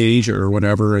from PlayAsia or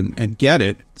whatever and get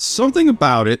it. Something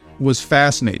about it was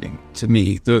fascinating to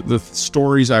me, the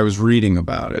stories I was reading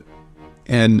about it.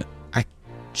 And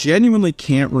genuinely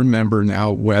can't remember now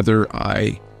whether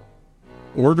I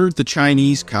ordered the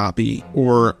Chinese copy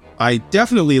or I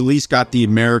definitely at least got the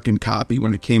American copy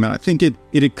when it came out. I think it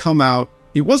had come out,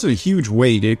 it wasn't a huge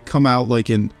wait. It had come out like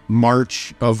in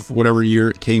March of whatever year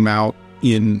it came out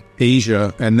in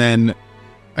Asia. And then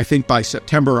I think by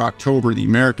September or October, the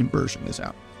American version is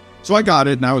out. So I got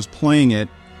it and I was playing it.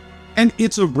 And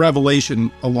it's a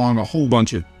revelation along a whole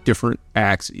bunch of different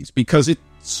axes because it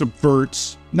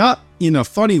subverts, not in a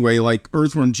funny way like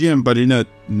Earthworm Jim, but in a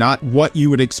not what you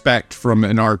would expect from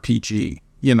an RPG,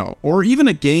 or even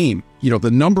a game. The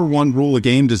number one rule of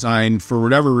game design, for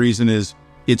whatever reason, is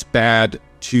it's bad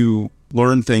to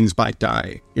learn things by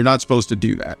dying. You're not supposed to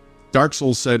do that. Dark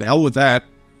Souls said, hell with that.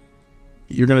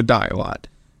 You're going to die a lot.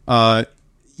 The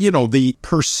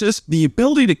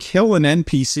ability to kill an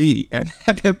NPC, and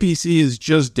that NPC is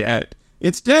just dead.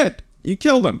 It's dead. You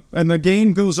killed him, and the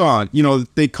game goes on.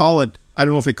 They call it, I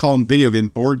don't know if they call them video game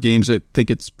board games. I think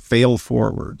it's fail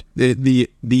forward. The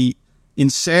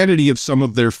insanity of some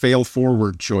of their fail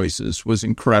forward choices was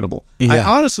incredible. Yeah. I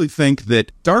honestly think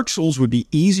that Dark Souls would be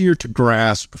easier to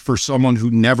grasp for someone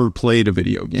who never played a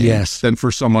video game than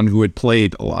for someone who had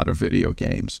played a lot of video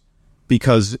games,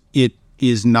 because it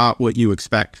is not what you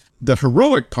expect. The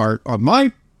heroic part on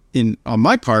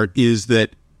my part is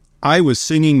that I was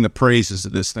singing the praises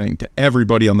of this thing to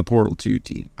everybody on the Portal 2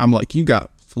 team. I'm like, you got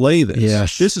to play this.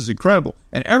 Yes. This is incredible.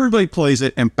 And everybody plays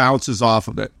it and bounces off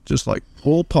of it. Just like,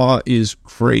 Wolpaw is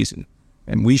crazy.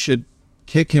 And we should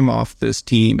kick him off this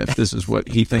team if this is what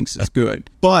he thinks is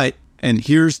good. But, and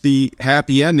here's the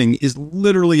happy ending, is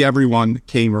literally everyone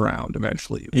came around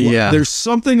eventually. Yeah. There's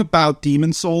something about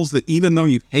Demon Souls that even though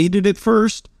you hated it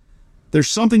first, there's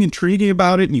something intriguing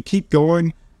about it and you keep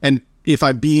going. And if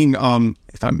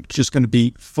I'm just going to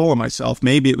be full of myself,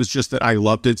 maybe it was just that I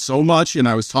loved it so much and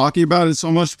I was talking about it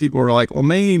so much, people were like, well,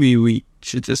 maybe we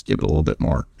should just give it a little bit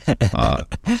more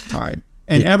time.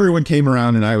 And everyone came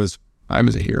around and I was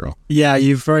a hero. Yeah,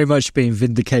 you've very much been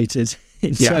vindicated.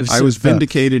 I was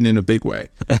vindicated in a big way.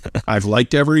 I've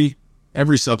liked every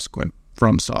subsequent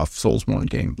FromSoft Soulsborne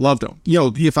game. Loved them.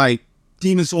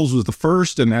 Demon Souls was the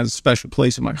first and has a special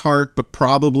place in my heart, but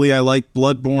probably I like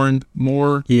Bloodborne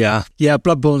more. Yeah,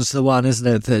 Bloodborne's the one, isn't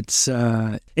it?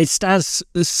 That it stands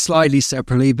slightly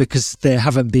separately because there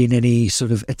haven't been any sort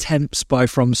of attempts by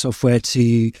From Software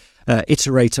to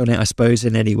iterate on it, I suppose,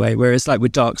 in any way. Whereas like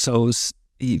with Dark Souls,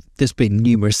 there's been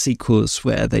numerous sequels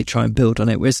where they try and build on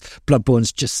it. Whereas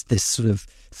Bloodborne's just this sort of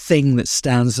thing that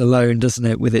stands alone, doesn't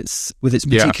it? With its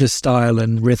particular style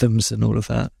and rhythms and all of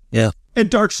that. Yeah, and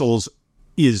Dark Souls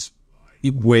is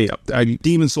way up.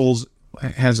 Demon Souls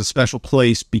has a special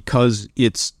place because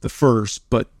it's the first,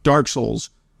 but Dark Souls,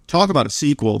 talk about a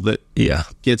sequel that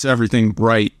gets everything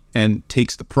right and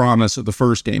takes the promise of the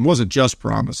first game. It wasn't just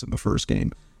promise in the first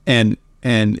game, and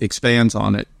expands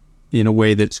on it in a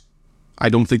way that's, I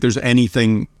don't think there's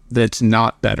anything that's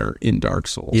not better in Dark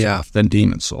Souls than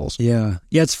Demon Souls. Yeah,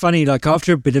 it's funny, like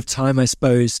after a bit of time, I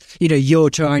suppose, you're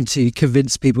trying to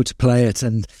convince people to play it,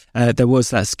 and there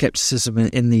was that skepticism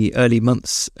in the early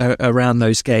months around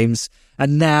those games,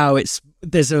 and now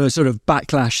there's a sort of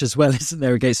backlash as well, isn't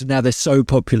there, against them? Now they're so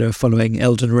popular following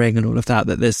Elden Ring and all of that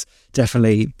there's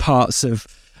definitely parts of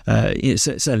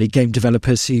certainly game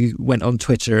developers who went on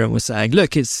Twitter and were saying,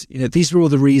 look, it's these are all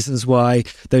the reasons why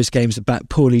those games are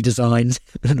poorly designed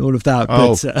and all of that.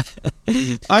 But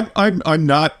I'm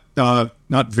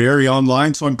not very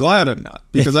online, so I'm glad I'm not,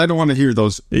 because I don't want to hear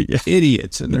those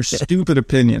idiots and their stupid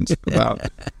opinions about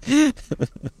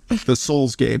the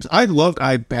Souls games. I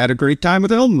had a great time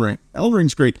with Elden Ring. Elden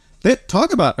Ring's great.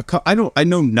 Talk about I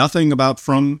know nothing about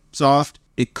FromSoft.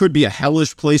 It could be a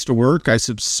hellish place to work. I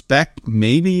suspect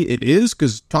maybe it is,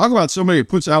 because talk about somebody who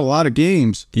puts out a lot of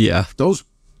games. Yeah, those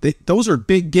are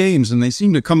big games, and they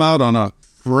seem to come out in a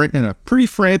pretty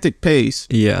frantic pace.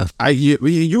 Yeah,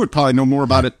 you would probably know more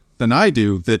about it than I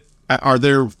do.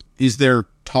 Is there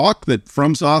talk that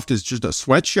FromSoft is just a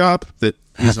sweatshop that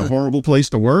is a horrible place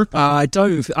to work? I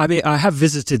have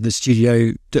visited the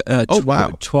studio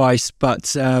twice, but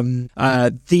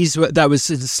that was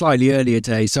in a slightly earlier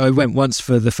day. So I went once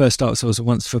for the first Dark Souls and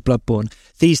once for Bloodborne.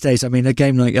 These days, a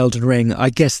game like Elden Ring,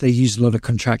 I guess they use a lot of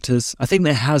contractors. I think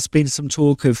there has been some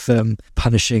talk of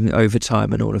punishing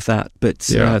overtime and all of that, but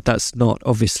that's not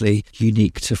obviously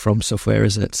unique to From Software,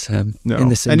 is it? No. In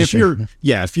this industry. And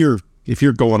if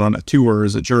you're going on a tour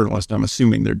as a journalist, I'm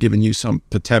assuming they're giving you some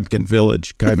Potemkin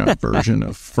Village kind of version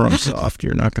of FromSoft.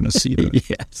 You're not going to see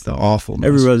the awfulness.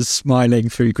 Everyone's smiling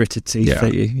through gritted teeth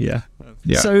at you. Yeah.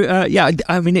 So,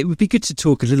 it would be good to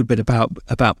talk a little bit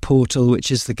about Portal, which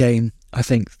is the game, I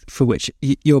think, for which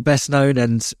you're best known,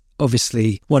 and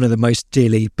obviously one of the most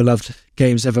dearly beloved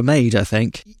games ever made, I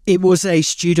think. It was a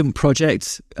student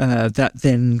project that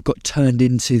then got turned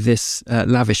into this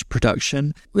lavish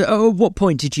production. At what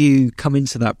point did you come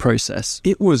into that process?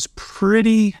 It was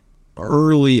pretty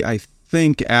early, I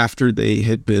think, after they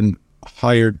had been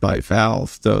hired by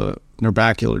Valve. The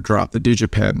Narbacular dropped the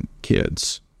DigiPen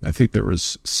kids. I think there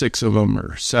was 6 of them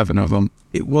or 7 of them.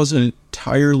 It wasn't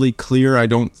entirely clear, I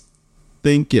don't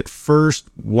think at first,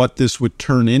 what this would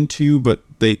turn into, but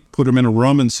they put them in a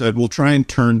room and said, we'll try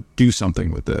and do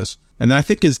something with this. And I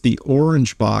think as the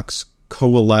Orange Box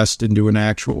coalesced into an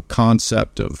actual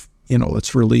concept of,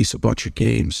 let's release a bunch of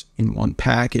games in one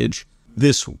package,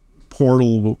 this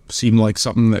Portal seemed like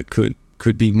something that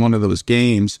could be one of those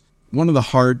games. One of the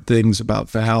hard things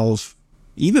about Valve,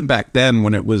 even back then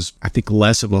when it was, I think,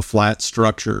 less of a flat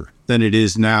structure than it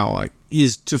is now,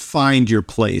 is to find your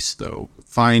place, though.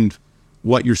 Find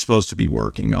what you're supposed to be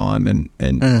working on.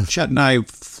 And Chet and I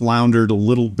floundered a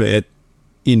little bit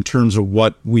in terms of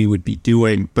what we would be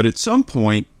doing. But at some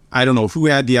point, I don't know who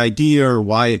had the idea or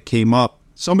why it came up.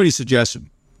 Somebody suggested,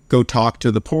 go talk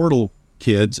to the Portal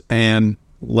kids and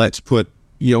let's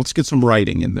get some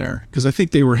writing in there. Because I think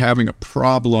they were having a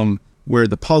problem where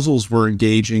the puzzles were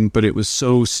engaging, but it was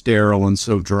so sterile and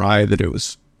so dry that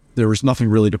there was nothing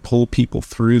really to pull people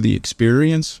through the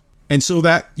experience. And so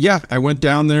I went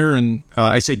down there, and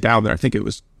I say down there, I think it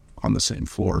was on the same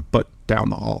floor, but down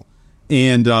the hall.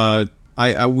 And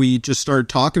we just started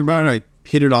talking about it. I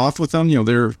hit it off with them.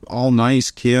 They're all nice,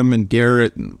 Kim and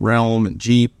Garrett and Realm and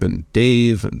Jeep and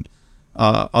Dave and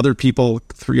other people,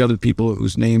 3 other people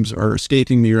whose names are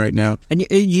escaping me right now. And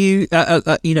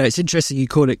it's interesting you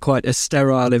call it quite a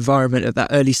sterile environment at that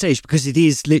early stage, because it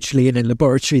is literally in a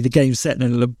laboratory. The game's set in a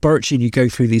laboratory, and you go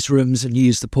through these rooms and you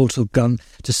use the portal gun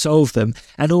to solve them.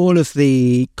 And all of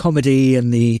the comedy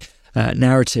and the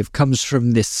narrative comes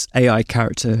from this AI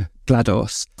character,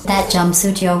 GLaDOS. That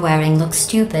jumpsuit you're wearing looks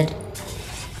stupid.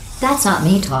 That's not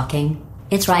me talking.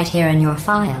 It's right here in your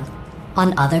file.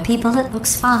 On other people it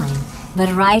looks fine.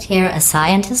 But right here, a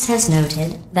scientist has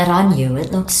noted that on you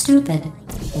it looks stupid.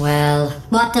 Well,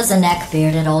 what does a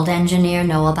neck-bearded old engineer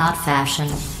know about fashion?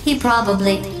 He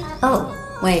probably... Oh,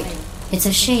 wait, it's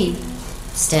a she.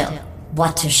 Still,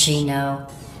 what does she know?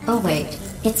 Oh, wait,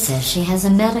 it says she has a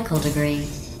medical degree.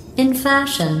 In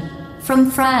fashion.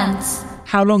 From France.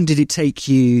 How long did it take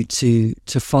you to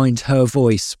find her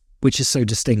voice, which is so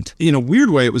distinct? In a weird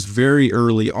way, it was very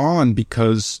early on,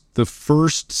 because the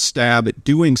first stab at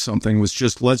doing something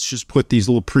was let's just put these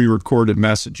little pre-recorded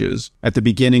messages at the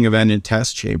beginning of end in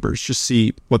test chambers, just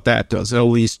see what that does. It'll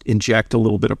at least inject a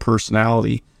little bit of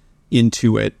personality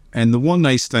into it. And the one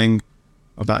nice thing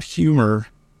about humor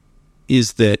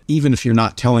is that even if you're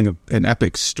not telling an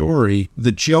epic story,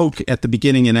 the joke at the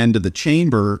beginning and end of the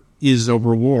chamber is a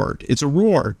reward. It's a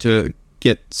reward to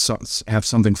have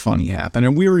something funny happen.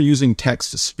 And we were using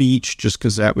text to speech just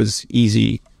because that was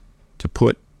easy to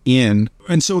put in.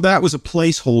 And so that was a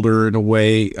placeholder in a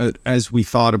way as we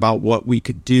thought about what we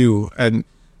could do. And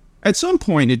at some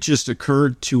point, it just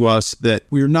occurred to us that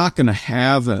we're not going to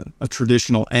have a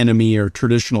traditional enemy or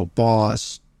traditional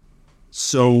boss.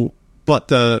 So,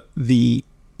 but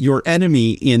your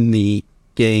enemy in the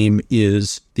game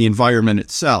is the environment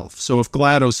itself. So if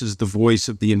GLaDOS is the voice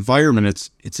of the environment,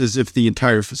 it's as if the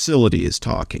entire facility is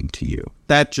talking to you.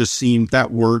 That just seemed,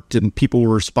 that worked, and people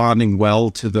were responding well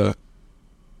to the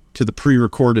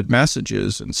pre-recorded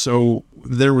messages. And so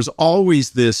there was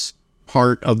always this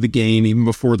part of the game, even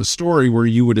before the story, where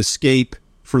you would escape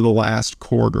for the last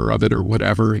quarter of it or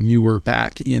whatever, and you were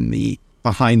back in the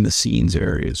behind the scenes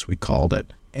areas, we called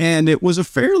it. And it was a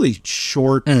fairly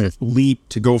short leap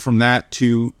to go from that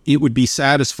to, it would be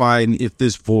satisfying if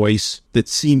this voice that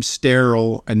seems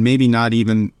sterile and maybe not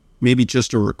even, maybe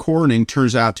just a recording,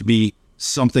 turns out to be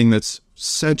something that's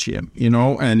sentient,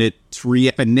 and it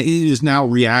is now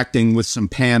reacting with some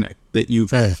panic that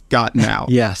you've gotten out.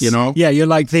 Yes. Yeah, you're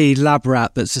like the lab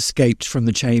rat that's escaped from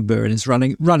the chamber and is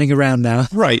running around now.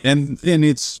 Right. And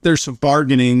there's some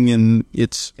bargaining, and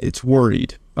it's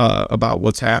worried about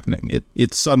what's happening.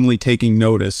 It's suddenly taking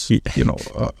notice,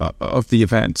 of the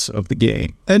events of the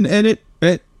game. And it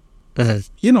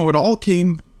all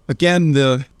came,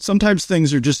 again, sometimes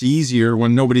things are just easier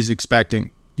when nobody's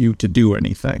expecting you to do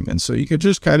anything, and so you could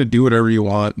just kind of do whatever you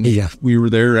want. We were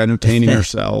there entertaining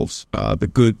ourselves. The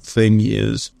good thing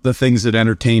is the things that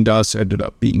entertained us ended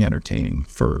up being entertaining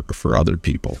for other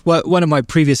people. Well, one of my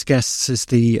previous guests is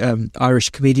the Irish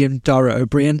comedian Dara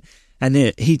O'Brien,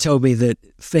 and he told me that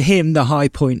for him the high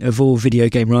point of all video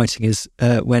game writing is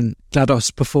when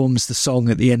GLaDOS performs the song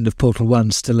at the end of Portal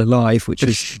 1, Still Alive, which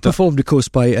was performed, of course,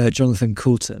 by Jonathan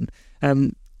Coulton.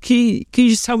 Can you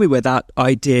just tell me where that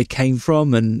idea came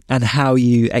from and how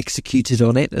you executed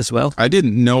on it as well? I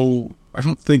don't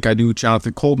think I knew who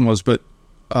Jonathan Coulton was, but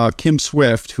Kim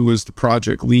Swift, who was the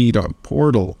project lead on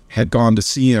Portal, had gone to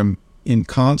see him in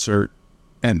concert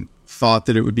and thought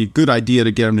that it would be a good idea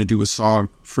to get him to do a song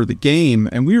for the game.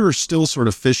 And we were still sort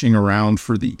of fishing around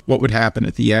for what would happen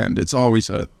at the end. It's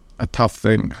always a tough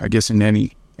thing, I guess, in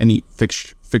any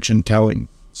fiction telling,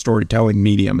 storytelling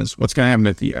medium, is what's going to happen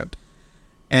at the end.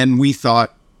 And we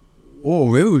thought, it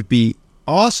would be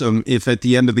awesome if at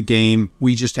the end of the game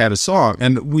we just had a song.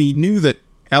 And we knew that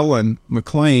Ellen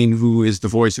McLean, who is the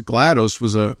voice of GLaDOS,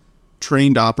 was a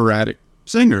trained operatic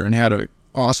singer and had an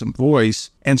awesome voice.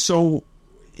 And so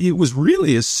it was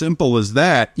really as simple as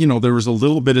that. There was a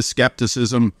little bit of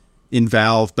skepticism in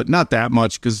Valve, but not that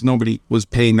much, because nobody was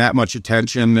paying that much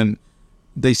attention. And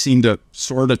they seemed to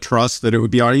sort of trust that it would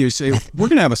be audio. You say, we're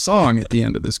going to have a song at the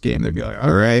end of this game. They'd be like,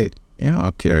 all right. Yeah,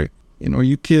 okay.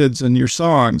 You kids and your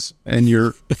songs and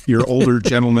your older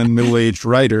gentleman, middle-aged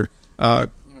writer,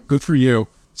 good for you.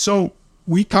 So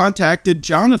we contacted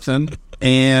Jonathan,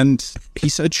 and he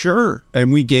said, sure.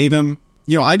 And we gave him,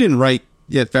 I didn't write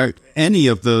any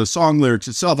of the song lyrics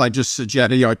itself. I just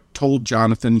suggested, I told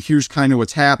Jonathan, here's kind of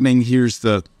what's happening. Here's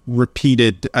the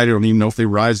repeated, I don't even know if they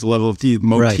rise the level of the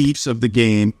motifs of the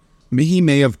game. He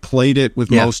may have played it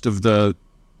with most of the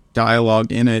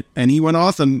dialogue in it, and he went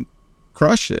off and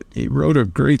crushed it. He wrote a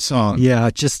great song. Yeah,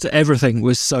 just everything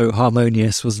was so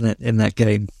harmonious, wasn't it, in that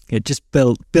game? It just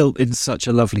built in such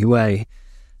a lovely way.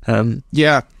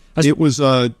 It was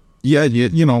one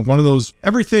of those,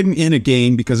 everything in a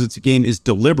game, because it's a game, is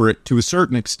deliberate to a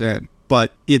certain extent,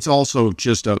 but it's also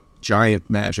just a giant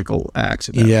magical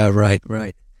accident. Yeah,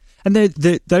 right. And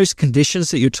those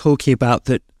conditions that you're talking about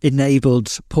that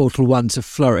enabled Portal 1 to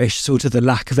flourish, sort of the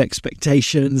lack of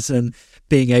expectations and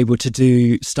being able to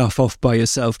do stuff off by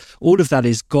yourself, all of that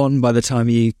is gone by the time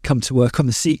you come to work on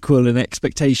the sequel, and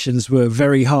expectations were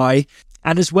very high.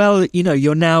 And as well,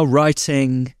 you're now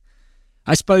writing,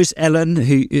 I suppose Ellen,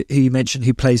 who you mentioned,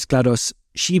 who plays GLaDOS,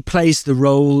 she plays the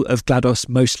role of GLaDOS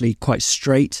mostly quite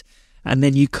straight. And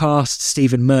then you cast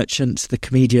Stephen Merchant, the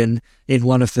comedian, in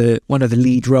one of the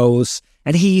lead roles,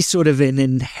 and he's sort of an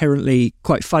inherently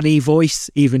quite funny voice,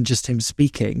 even just him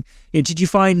speaking. Did you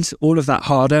find all of that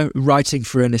harder, writing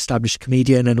for an established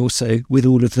comedian and also with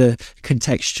all of the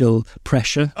contextual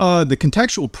pressure? The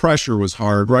contextual pressure was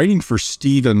hard. Writing for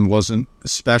Stephen wasn't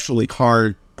especially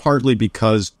hard, partly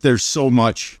because there's so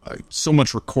much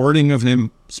recording of him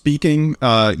speaking,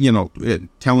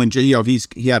 telling Jay, he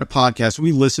had a podcast.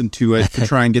 We listened to it to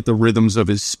try and get the rhythms of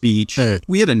his speech.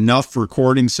 We had enough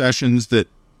recording sessions that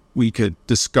we could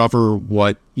discover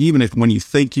what, even if when you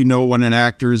think you know what an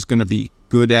actor is going to be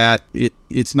good at,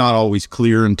 it's not always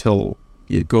clear until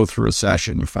you go through a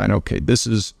session. You find, okay, this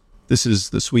is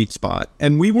the sweet spot.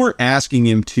 And we weren't asking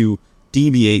him to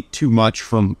deviate too much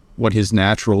from what his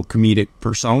natural comedic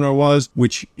persona was,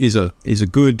 which is a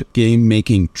good game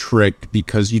making trick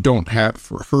because you don't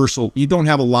have rehearsal. You don't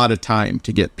have a lot of time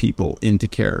to get people into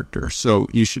character. So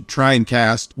you should try and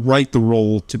write the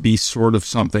role to be sort of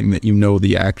something that you know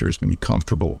the actor is going to be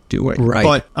comfortable doing.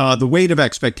 Right. But the weight of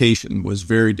expectation was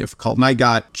very difficult. And I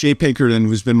got Jay Pinkerton,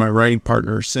 who's been my writing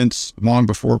partner since long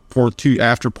before Portal 2,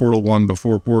 after Portal 1,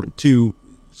 before Portal 2.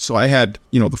 So I had,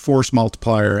 the force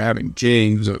multiplier, having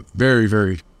Jay, who's a very,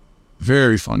 very,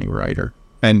 very funny writer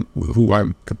and who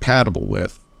I'm compatible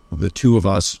with. The two of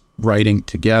us writing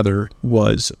together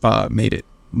was made it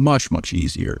much, much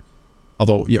easier.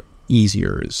 Although,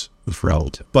 easier is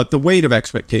relative. But the weight of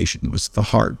expectation was the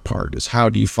hard part, is how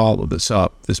do you follow this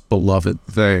up, this beloved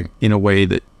thing, in a way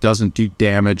that doesn't do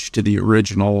damage to the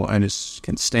original and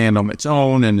can stand on its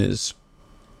own and is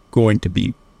going to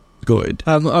be good.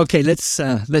 Okay,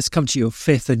 let's come to your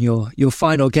fifth and your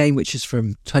final game, which is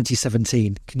from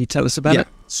 2017. Can you tell us about it?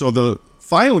 So the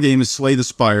final game is Slay the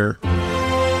Spire.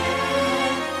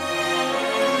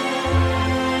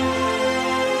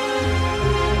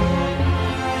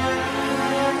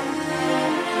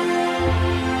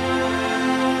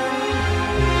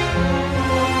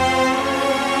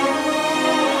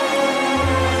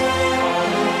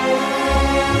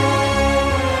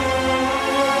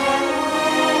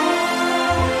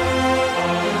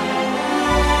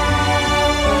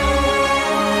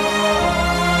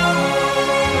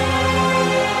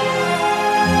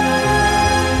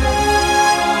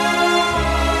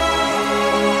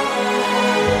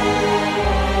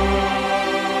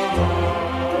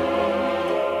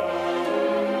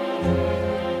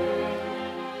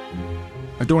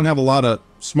 I don't have a lot of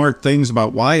smart things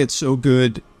about why it's so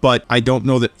good, but I don't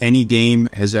know that any game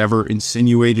has ever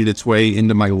insinuated its way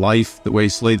into my life the way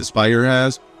Slay the Spire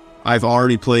has. I've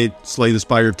already played Slay the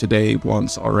Spire today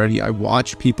once already. I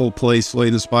watch people play Slay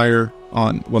the Spire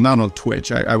not on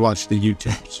Twitch. I watch the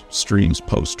YouTube streams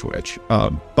post-Twitch.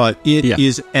 But it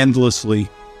is endlessly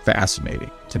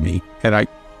fascinating to me, and I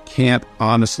can't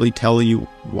honestly tell you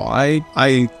why.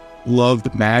 I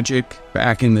loved Magic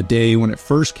back in the day when it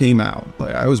first came out.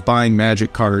 I was buying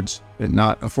Magic cards and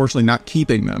unfortunately not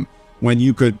keeping them when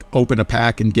you could open a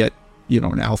pack and get,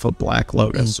 an Alpha Black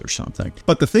Lotus or something.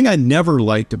 But the thing I never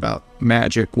liked about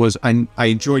Magic was I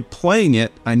enjoyed playing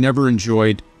it. I never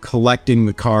enjoyed collecting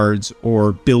the cards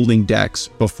or building decks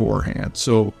beforehand.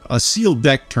 So a sealed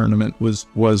deck tournament was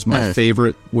my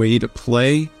favorite way to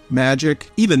play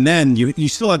Magic. Even then, you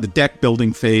still had the deck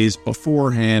building phase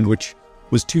beforehand, which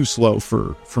was too slow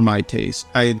for my taste.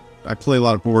 I play a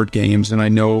lot of board games, and I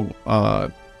know,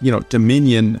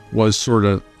 Dominion was sort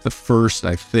of the first,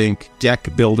 I think,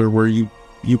 deck builder where you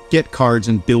get cards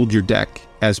and build your deck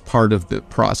as part of the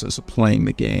process of playing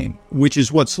the game, which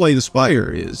is what Slay the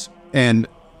Spire is. And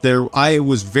I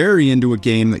was very into a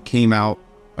game that came out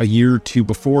a year or two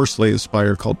before Slay the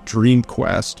Spire called Dream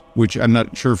Quest, which I'm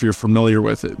not sure if you're familiar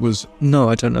with. No,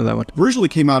 I don't know that one. Originally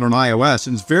came out on iOS,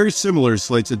 and it's very similar to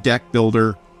Slay. It's a deck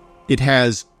builder. It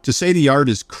has, to say the art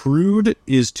is crude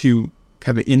is to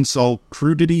kind of insult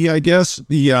crudity, I guess.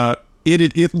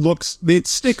 It's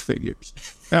stick figures.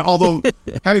 Although,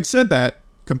 having said that,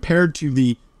 compared to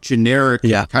the generic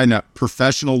kind of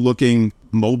professional looking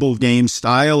mobile game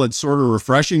style, it's sort of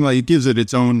refreshing. Like, it gives it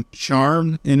its own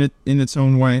charm in its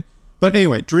own way. But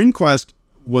anyway, Dream Quest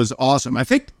was awesome. I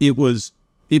think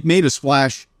it made a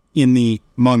splash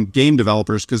among game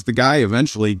developers because the guy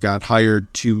eventually got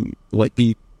hired to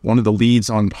be one of the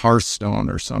leads on Hearthstone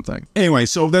or something. Anyway,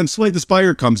 so then Slay the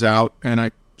Spire comes out and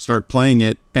I start playing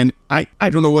it, and I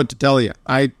don't know what to tell you.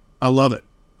 I love it.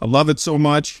 I love it so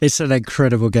much. It's an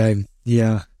incredible game.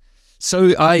 Yeah.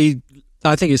 So I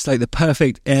think it's the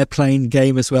perfect airplane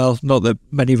game as well. Not that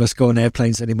many of us go on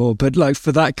airplanes anymore, but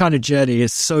for that kind of journey,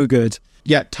 it's so good.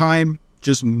 Yeah, time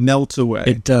just melts away.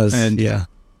 It does,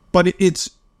 But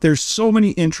there's so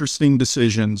many interesting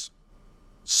decisions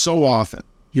so often.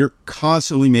 You're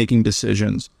constantly making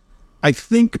decisions. I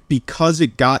think because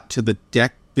it got to the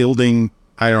deck building,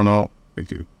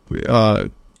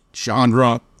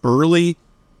 genre early,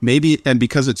 maybe, and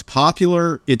because it's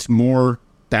popular, it's more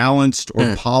balanced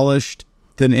or polished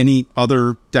than any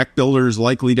other deck builder is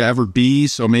likely to ever be.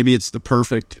 So maybe it's the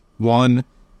perfect one.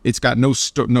 It's got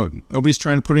nobody's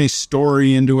trying to put any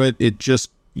story into it.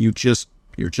 You're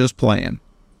just playing.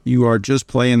 You are just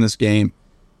playing this game,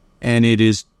 and it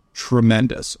is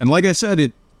tremendous. And like I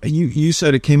said, you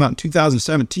said it came out in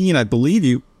 2017, I believe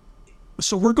you.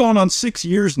 So we're going on 6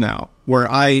 years now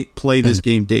where I play this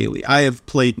game daily.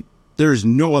 There's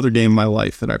no other game in my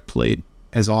life that I've played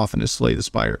as often as Slay the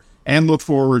Spire, and look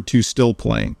forward to still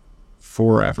playing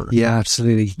forever. Yeah,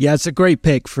 absolutely. Yeah, it's a great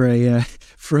pick for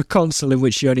a console in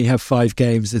which you only have 5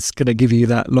 games. It's going to give you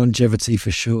that longevity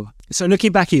for sure. So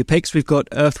looking back at your picks, we've got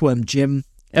Earthworm Jim,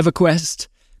 EverQuest,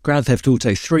 Grand Theft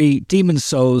Auto 3, Demon's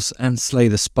Souls, and Slay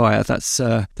the Spire. That's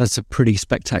a pretty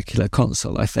spectacular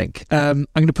console, I think. I'm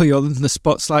going to put you on the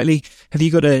spot slightly. Have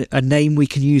you got a name we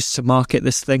can use to market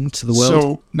this thing to the world?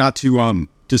 So, not to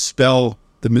dispel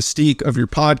the mystique of your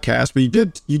podcast,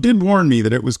 but you did warn me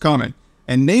that it was coming.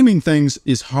 And naming things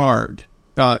is hard.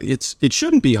 It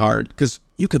shouldn't be hard, because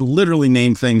you could literally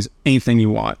name things anything you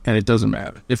want, and it doesn't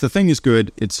matter. If the thing is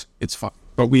good, it's fine.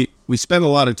 But we spend a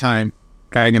lot of time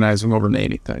agonizing over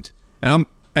naming things. And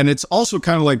it's also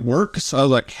kind of like work, so I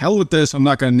was like, hell with this, I'm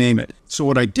not going to name it. So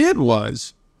what I did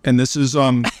was, and this is,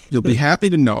 you'll be happy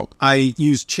to know, I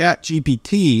used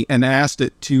ChatGPT and asked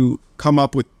it to come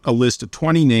up with a list of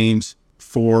 20 names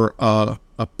for a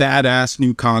badass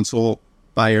new console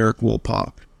by Erik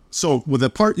Wolpaw. So with the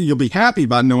part that you'll be happy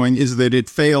about knowing is that it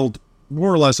failed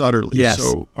more or less utterly. Yes.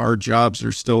 So our jobs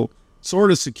are still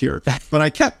sort of secure. But I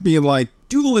kept being like,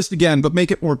 do the list again, but make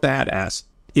it more badass,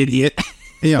 idiot.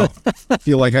 I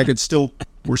feel like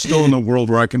we're still in a world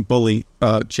where I can bully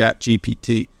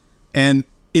ChatGPT. And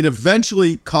it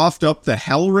eventually coughed up the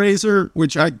Hellraiser,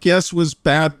 which I guess was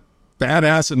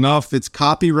badass enough. It's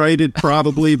copyrighted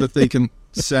probably, but they can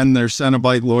send their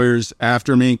Cenobite lawyers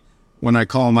after me when I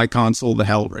call my console the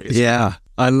Hellraiser. Yeah,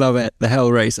 I love it. The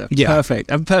Hellraiser. Yeah.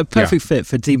 Perfect. And perfect fit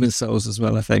for Demon's Souls as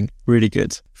well, I think. Really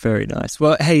good. Very nice.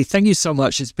 Well, hey, thank you so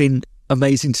much. It's been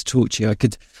amazing to talk to you.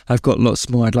 I've got lots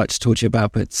more I'd like to talk to you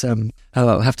about, but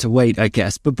I'll have to wait, I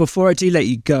guess. But before I do let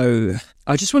you go,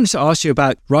 I just wanted to ask you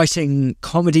about writing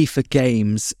comedy for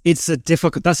games. That's a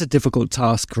difficult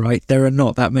task, right? There are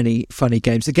not that many funny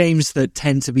games. The games that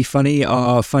tend to be funny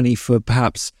are funny for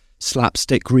perhaps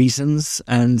slapstick reasons,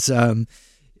 and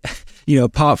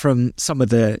apart from some of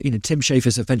the Tim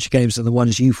Schafer's adventure games and the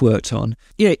ones you've worked on,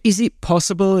 is it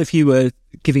possible, if you were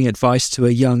giving advice to a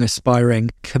young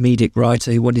aspiring comedic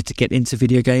writer who wanted to get into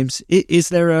video games, is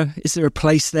there a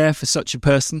place there for such a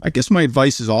person? I guess my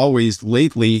advice is always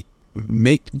lately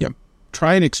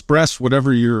try and express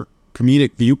whatever your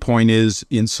comedic viewpoint is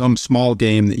in some small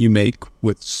game that you make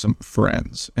with some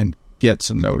friends and get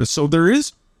some notice. So there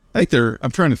is,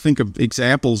 I'm trying to think of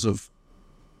examples of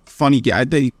funny guys.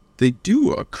 They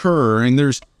do occur, and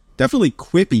there's definitely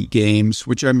quippy games,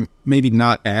 which I'm maybe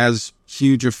not as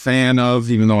huge a fan of,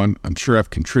 even though I'm sure I've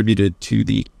contributed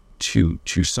to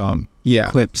some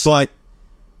quips. But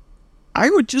I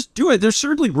would just do it. There's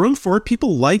certainly room for it.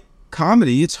 People like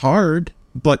comedy. It's hard,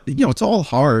 but it's all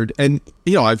hard. And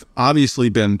I've obviously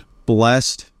been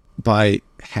blessed by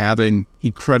having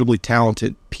incredibly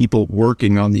talented people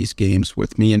working on these games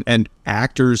with me, and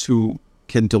actors who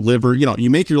can deliver. You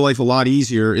make your life a lot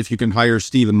easier if you can hire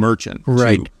Stephen Merchant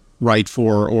to write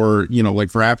for, or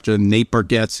like for Apta, Nate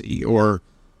Bargatze, or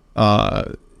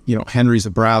Henry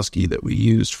Zabrowski that we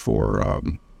used for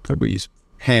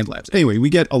Hand Labs. Anyway, we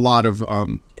get a lot of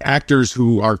actors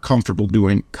who are comfortable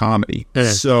doing comedy.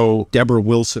 So Deborah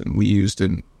Wilson we used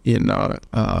in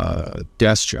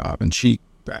Desk Job, and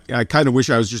I kind of wish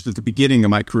I was just at the beginning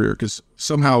of my career, because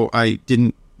somehow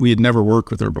we had never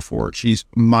worked with her before. She's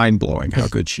mind-blowing how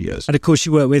good she is. And of course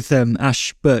you worked with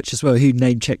Ash Birch as well, who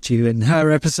name-checked you in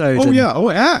her episode.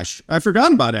 Ash. I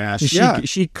forgot about Ash.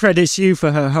 She credits you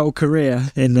for her whole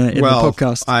career in the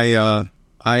podcast.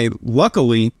 I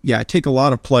luckily, I take a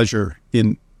lot of pleasure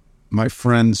in my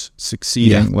friends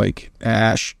succeeding, like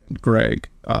Ash and Greg,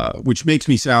 which makes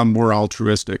me sound more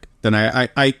altruistic than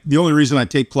I the only reason I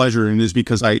take pleasure in it is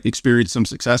because I experienced some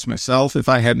success myself. If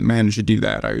I hadn't managed to do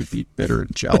that, I would be bitter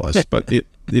and jealous. But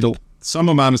some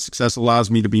amount of success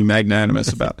allows me to be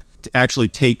magnanimous to actually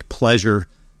take pleasure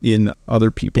in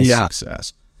other people's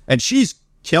success. And she's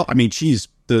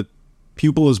the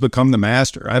pupil has become the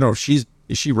master. I don't know,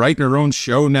 is she writing her own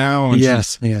show now? And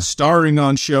she's starring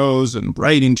on shows and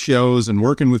writing shows and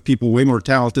working with people way more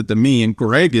talented than me. And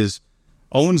Greg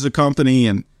owns the company,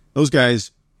 and those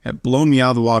guys have blown me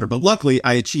out of the water. But luckily,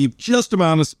 I achieved just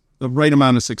the right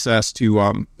amount of success to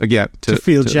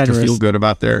feel good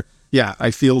about their. Yeah,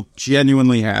 I feel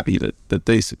genuinely happy that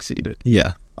they succeeded.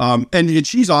 Yeah. And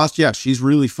she's awesome. Yeah, she's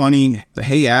really funny. The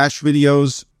Hey Ash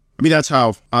videos. I mean, that's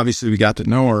how obviously we got to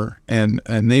know her, and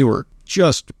they were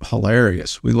just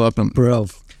hilarious. We loved them. Bro.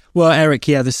 Well, Erik,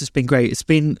 this has been great. It's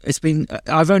been.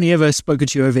 I've only ever spoken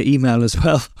to you over email as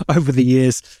well over the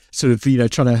years, sort of,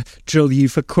 trying to drill you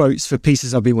for quotes for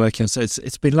pieces I've been working on. So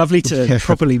it's been lovely to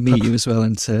properly meet you as well,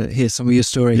 and to hear some of your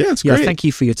story. Yeah, it's great. Thank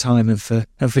you for your time and for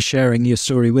sharing your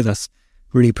story with us.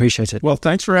 Really appreciate it. Well,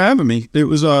 thanks for having me. It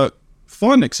was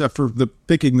fun, except for the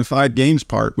picking the 5 games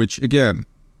part, which again,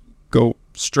 go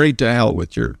straight to hell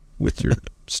with your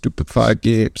stupid 5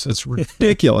 games. That's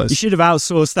ridiculous. You should have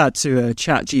outsourced that to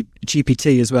Chat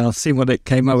GPT as well, seen what it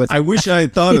came up with. I wish I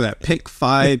had thought of that. Pick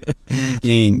 5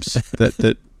 games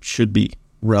that should be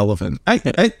relevant.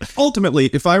 I ultimately,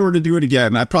 if I were to do it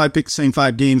again, I'd probably pick the same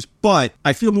 5 games, but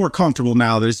I feel more comfortable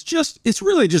now that it's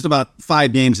really just about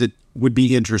 5 games that would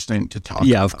be interesting to talk about.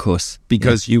 Yeah, of course.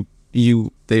 Because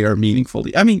they are meaningful.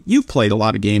 I mean, you've played a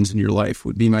lot of games in your life,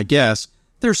 would be my guess.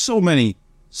 There's so many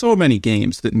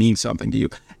games that mean something to you.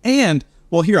 And,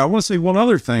 well, here, I want to say one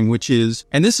other thing, which is,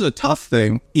 and this is a tough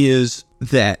thing, is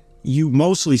that you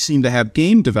mostly seem to have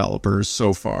game developers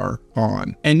so far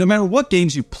on. And no matter what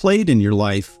games you played in your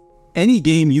life, any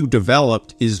game you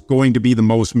developed is going to be the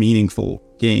most meaningful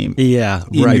game in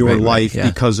your life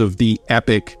because of the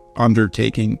epic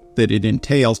undertaking that it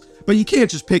entails. But you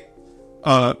can't just pick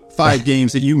 5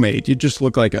 games that you made. You just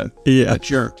look like a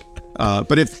jerk.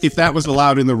 But if that was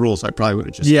allowed in the rules, I probably would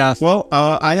have just... Yeah. Well,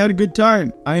 I had a good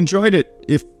time. I enjoyed it.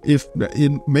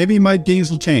 Maybe my games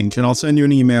will change, and I'll send you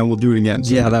an email. We'll do it again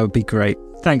soon. Yeah, that would be great.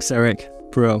 Thanks, Erik.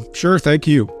 Bro. Sure, thank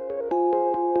you.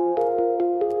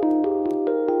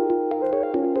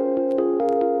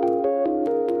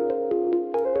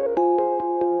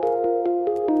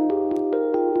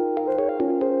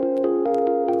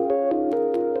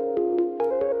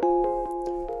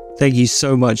 Thank you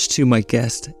so much to my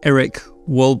guest, Erik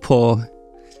Wolpaw.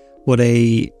 What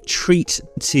a treat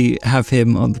to have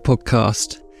him on the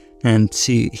podcast and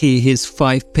to hear his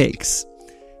 5 picks.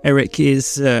 Erik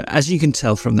is, as you can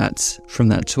tell from that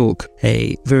talk,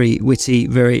 a very witty,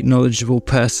 very knowledgeable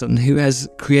person who has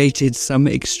created some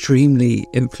extremely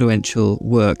influential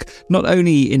work, not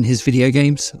only in his video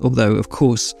games, although, of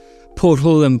course,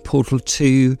 Portal and Portal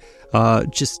 2 are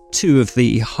just 2 of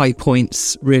the high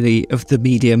points, really, of the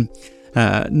medium,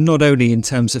 not only in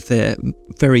terms of their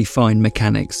very fine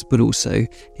mechanics, but also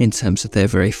in terms of their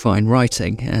very fine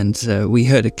writing. And we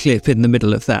heard a clip in the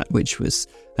middle of that, which was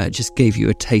just gave you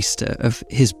a taster of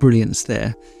his brilliance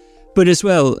there. But as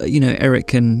well,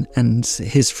 Erik and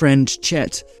his friend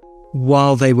Chet,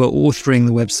 while they were authoring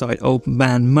the website Old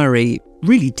Man Murray,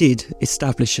 really did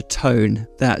establish a tone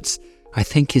that I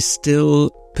think is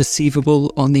still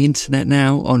perceivable on the internet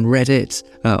now, on Reddit,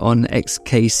 on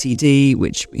XKCD,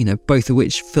 which, both of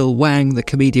which Phil Wang, the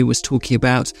comedian, was talking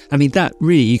about. I mean, that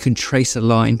really, you can trace a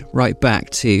line right back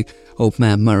to Old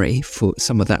Man Murray for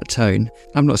some of that tone.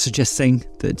 I'm not suggesting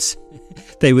that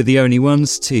they were the only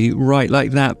ones to write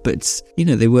like that, but,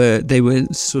 they were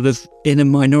sort of in a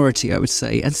minority, I would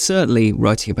say, and certainly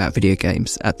writing about video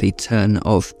games at the turn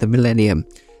of the millennium.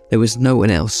 There was no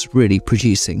one else really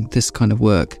producing this kind of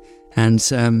work. And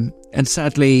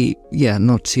sadly,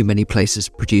 not too many places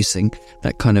producing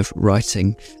that kind of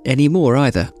writing anymore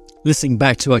either. Listening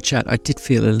back to our chat, I did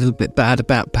feel a little bit bad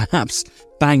about perhaps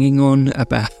banging on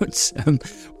about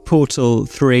Portal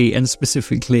 3 and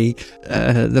specifically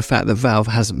the fact that Valve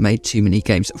hasn't made too many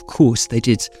games. Of course, they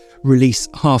did release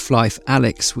Half-Life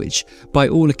Alyx, which by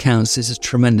all accounts is a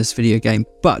tremendous video game,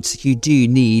 but you do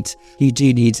need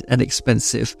an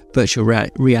expensive virtual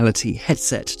reality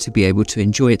headset to be able to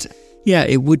enjoy it. Yeah,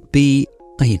 it would be,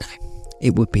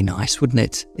 it would be nice, wouldn't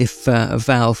it, if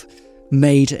Valve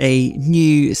made a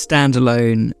new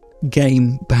standalone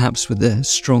game, perhaps with a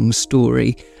strong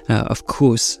story. Of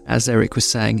course, as Erik was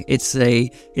saying, it's a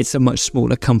much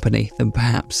smaller company than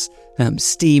perhaps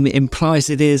Steam implies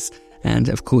it is. And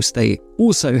of course, they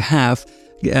also have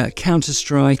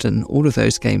Counter-Strike and all of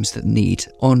those games that need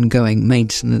ongoing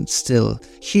maintenance, still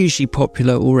hugely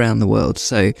popular all around the world.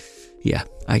 So, yeah,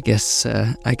 I guess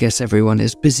everyone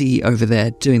is busy over there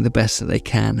doing the best that they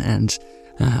can, and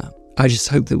I just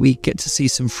hope that we get to see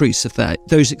some fruits of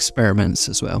those experiments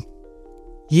as well.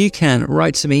 You can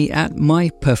write to me at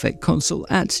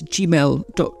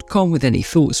myperfectconsole@gmail.com with any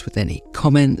thoughts, with any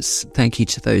comments. Thank you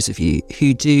to those of you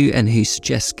who do and who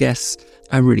suggest guests.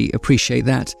 I really appreciate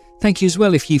that. Thank you as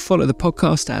well if you follow the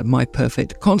podcast at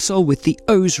myperfectconsole with the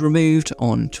O's removed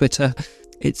on Twitter.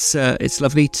 It's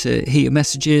lovely to hear your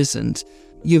messages, and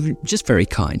you're just very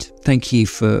kind. Thank you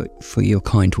for your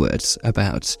kind words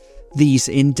about these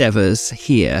endeavours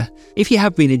here. If you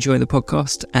have been enjoying the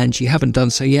podcast and you haven't done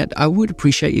so yet, I would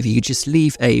appreciate if you could just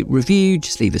leave a review,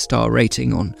 just leave a star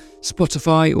rating on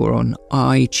Spotify or on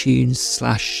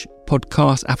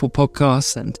iTunes/podcast, Apple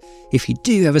Podcasts. And if you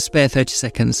do have a spare 30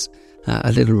 seconds,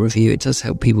 a little review, it does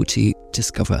help people to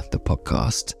discover the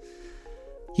podcast.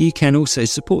 You can also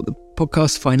support the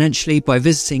podcast financially by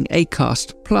visiting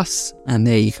Acast Plus, and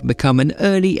there you can become an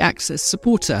early access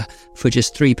supporter. For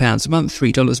just £3 a month,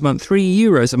 $3 a month,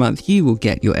 €3 a month, you will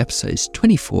get your episodes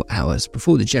 24 hours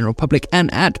before the general public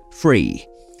and ad-free.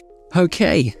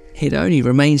 Okay, it only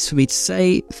remains for me to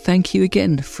say thank you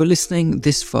again for listening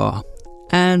this far,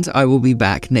 and I will be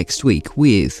back next week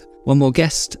with one more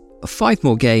guest, 5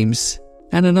 more games,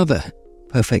 and another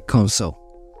perfect console.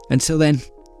 Until then,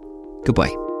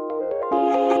 goodbye.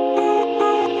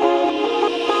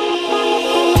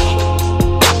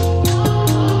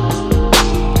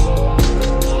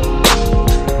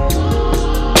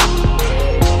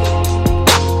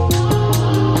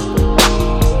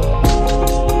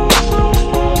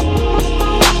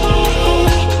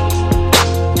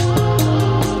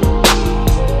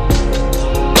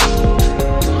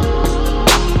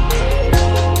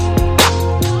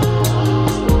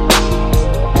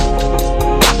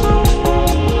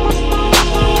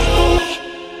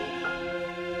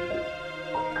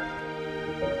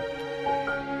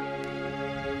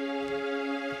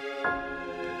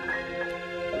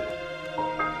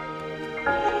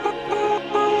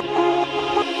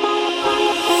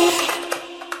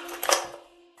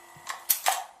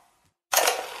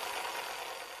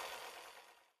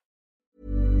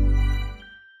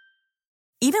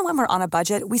 Even when we're on a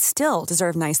budget, we still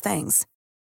deserve nice things.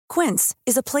 Quince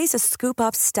is a place to scoop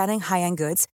up stunning high-end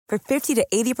goods for 50 to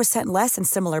 80% less than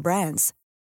similar brands.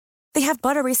 They have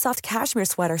buttery soft cashmere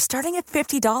sweaters starting at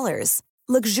 $50,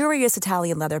 luxurious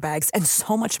Italian leather bags, and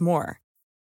so much more.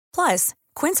 Plus,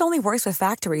 Quince only works with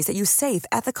factories that use safe,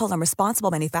 ethical, and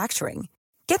responsible manufacturing.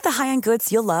 Get the high-end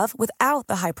goods you'll love without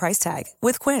the high price tag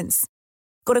with Quince.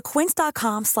 Go to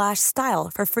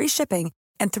quince.com/style for free shipping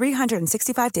and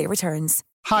 365-day returns.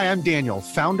 Hi, I'm Daniel,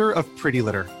 founder of Pretty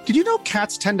Litter. Did you know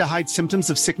cats tend to hide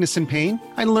symptoms of sickness and pain?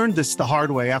 I learned this the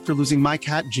hard way after losing my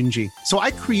cat, Gingy. So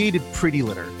I created Pretty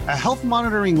Litter, a health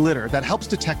monitoring litter that helps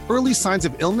detect early signs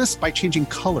of illness by changing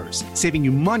colors, saving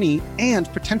you money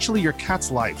and potentially your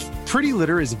cat's life. Pretty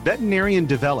Litter is veterinarian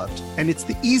developed, and it's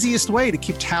the easiest way to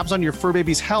keep tabs on your fur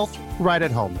baby's health right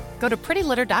at home. Go to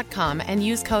prettylitter.com and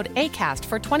use code ACAST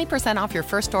for 20% off your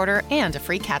first order and a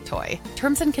free cat toy.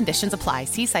 Terms and conditions apply.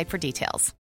 See site for details.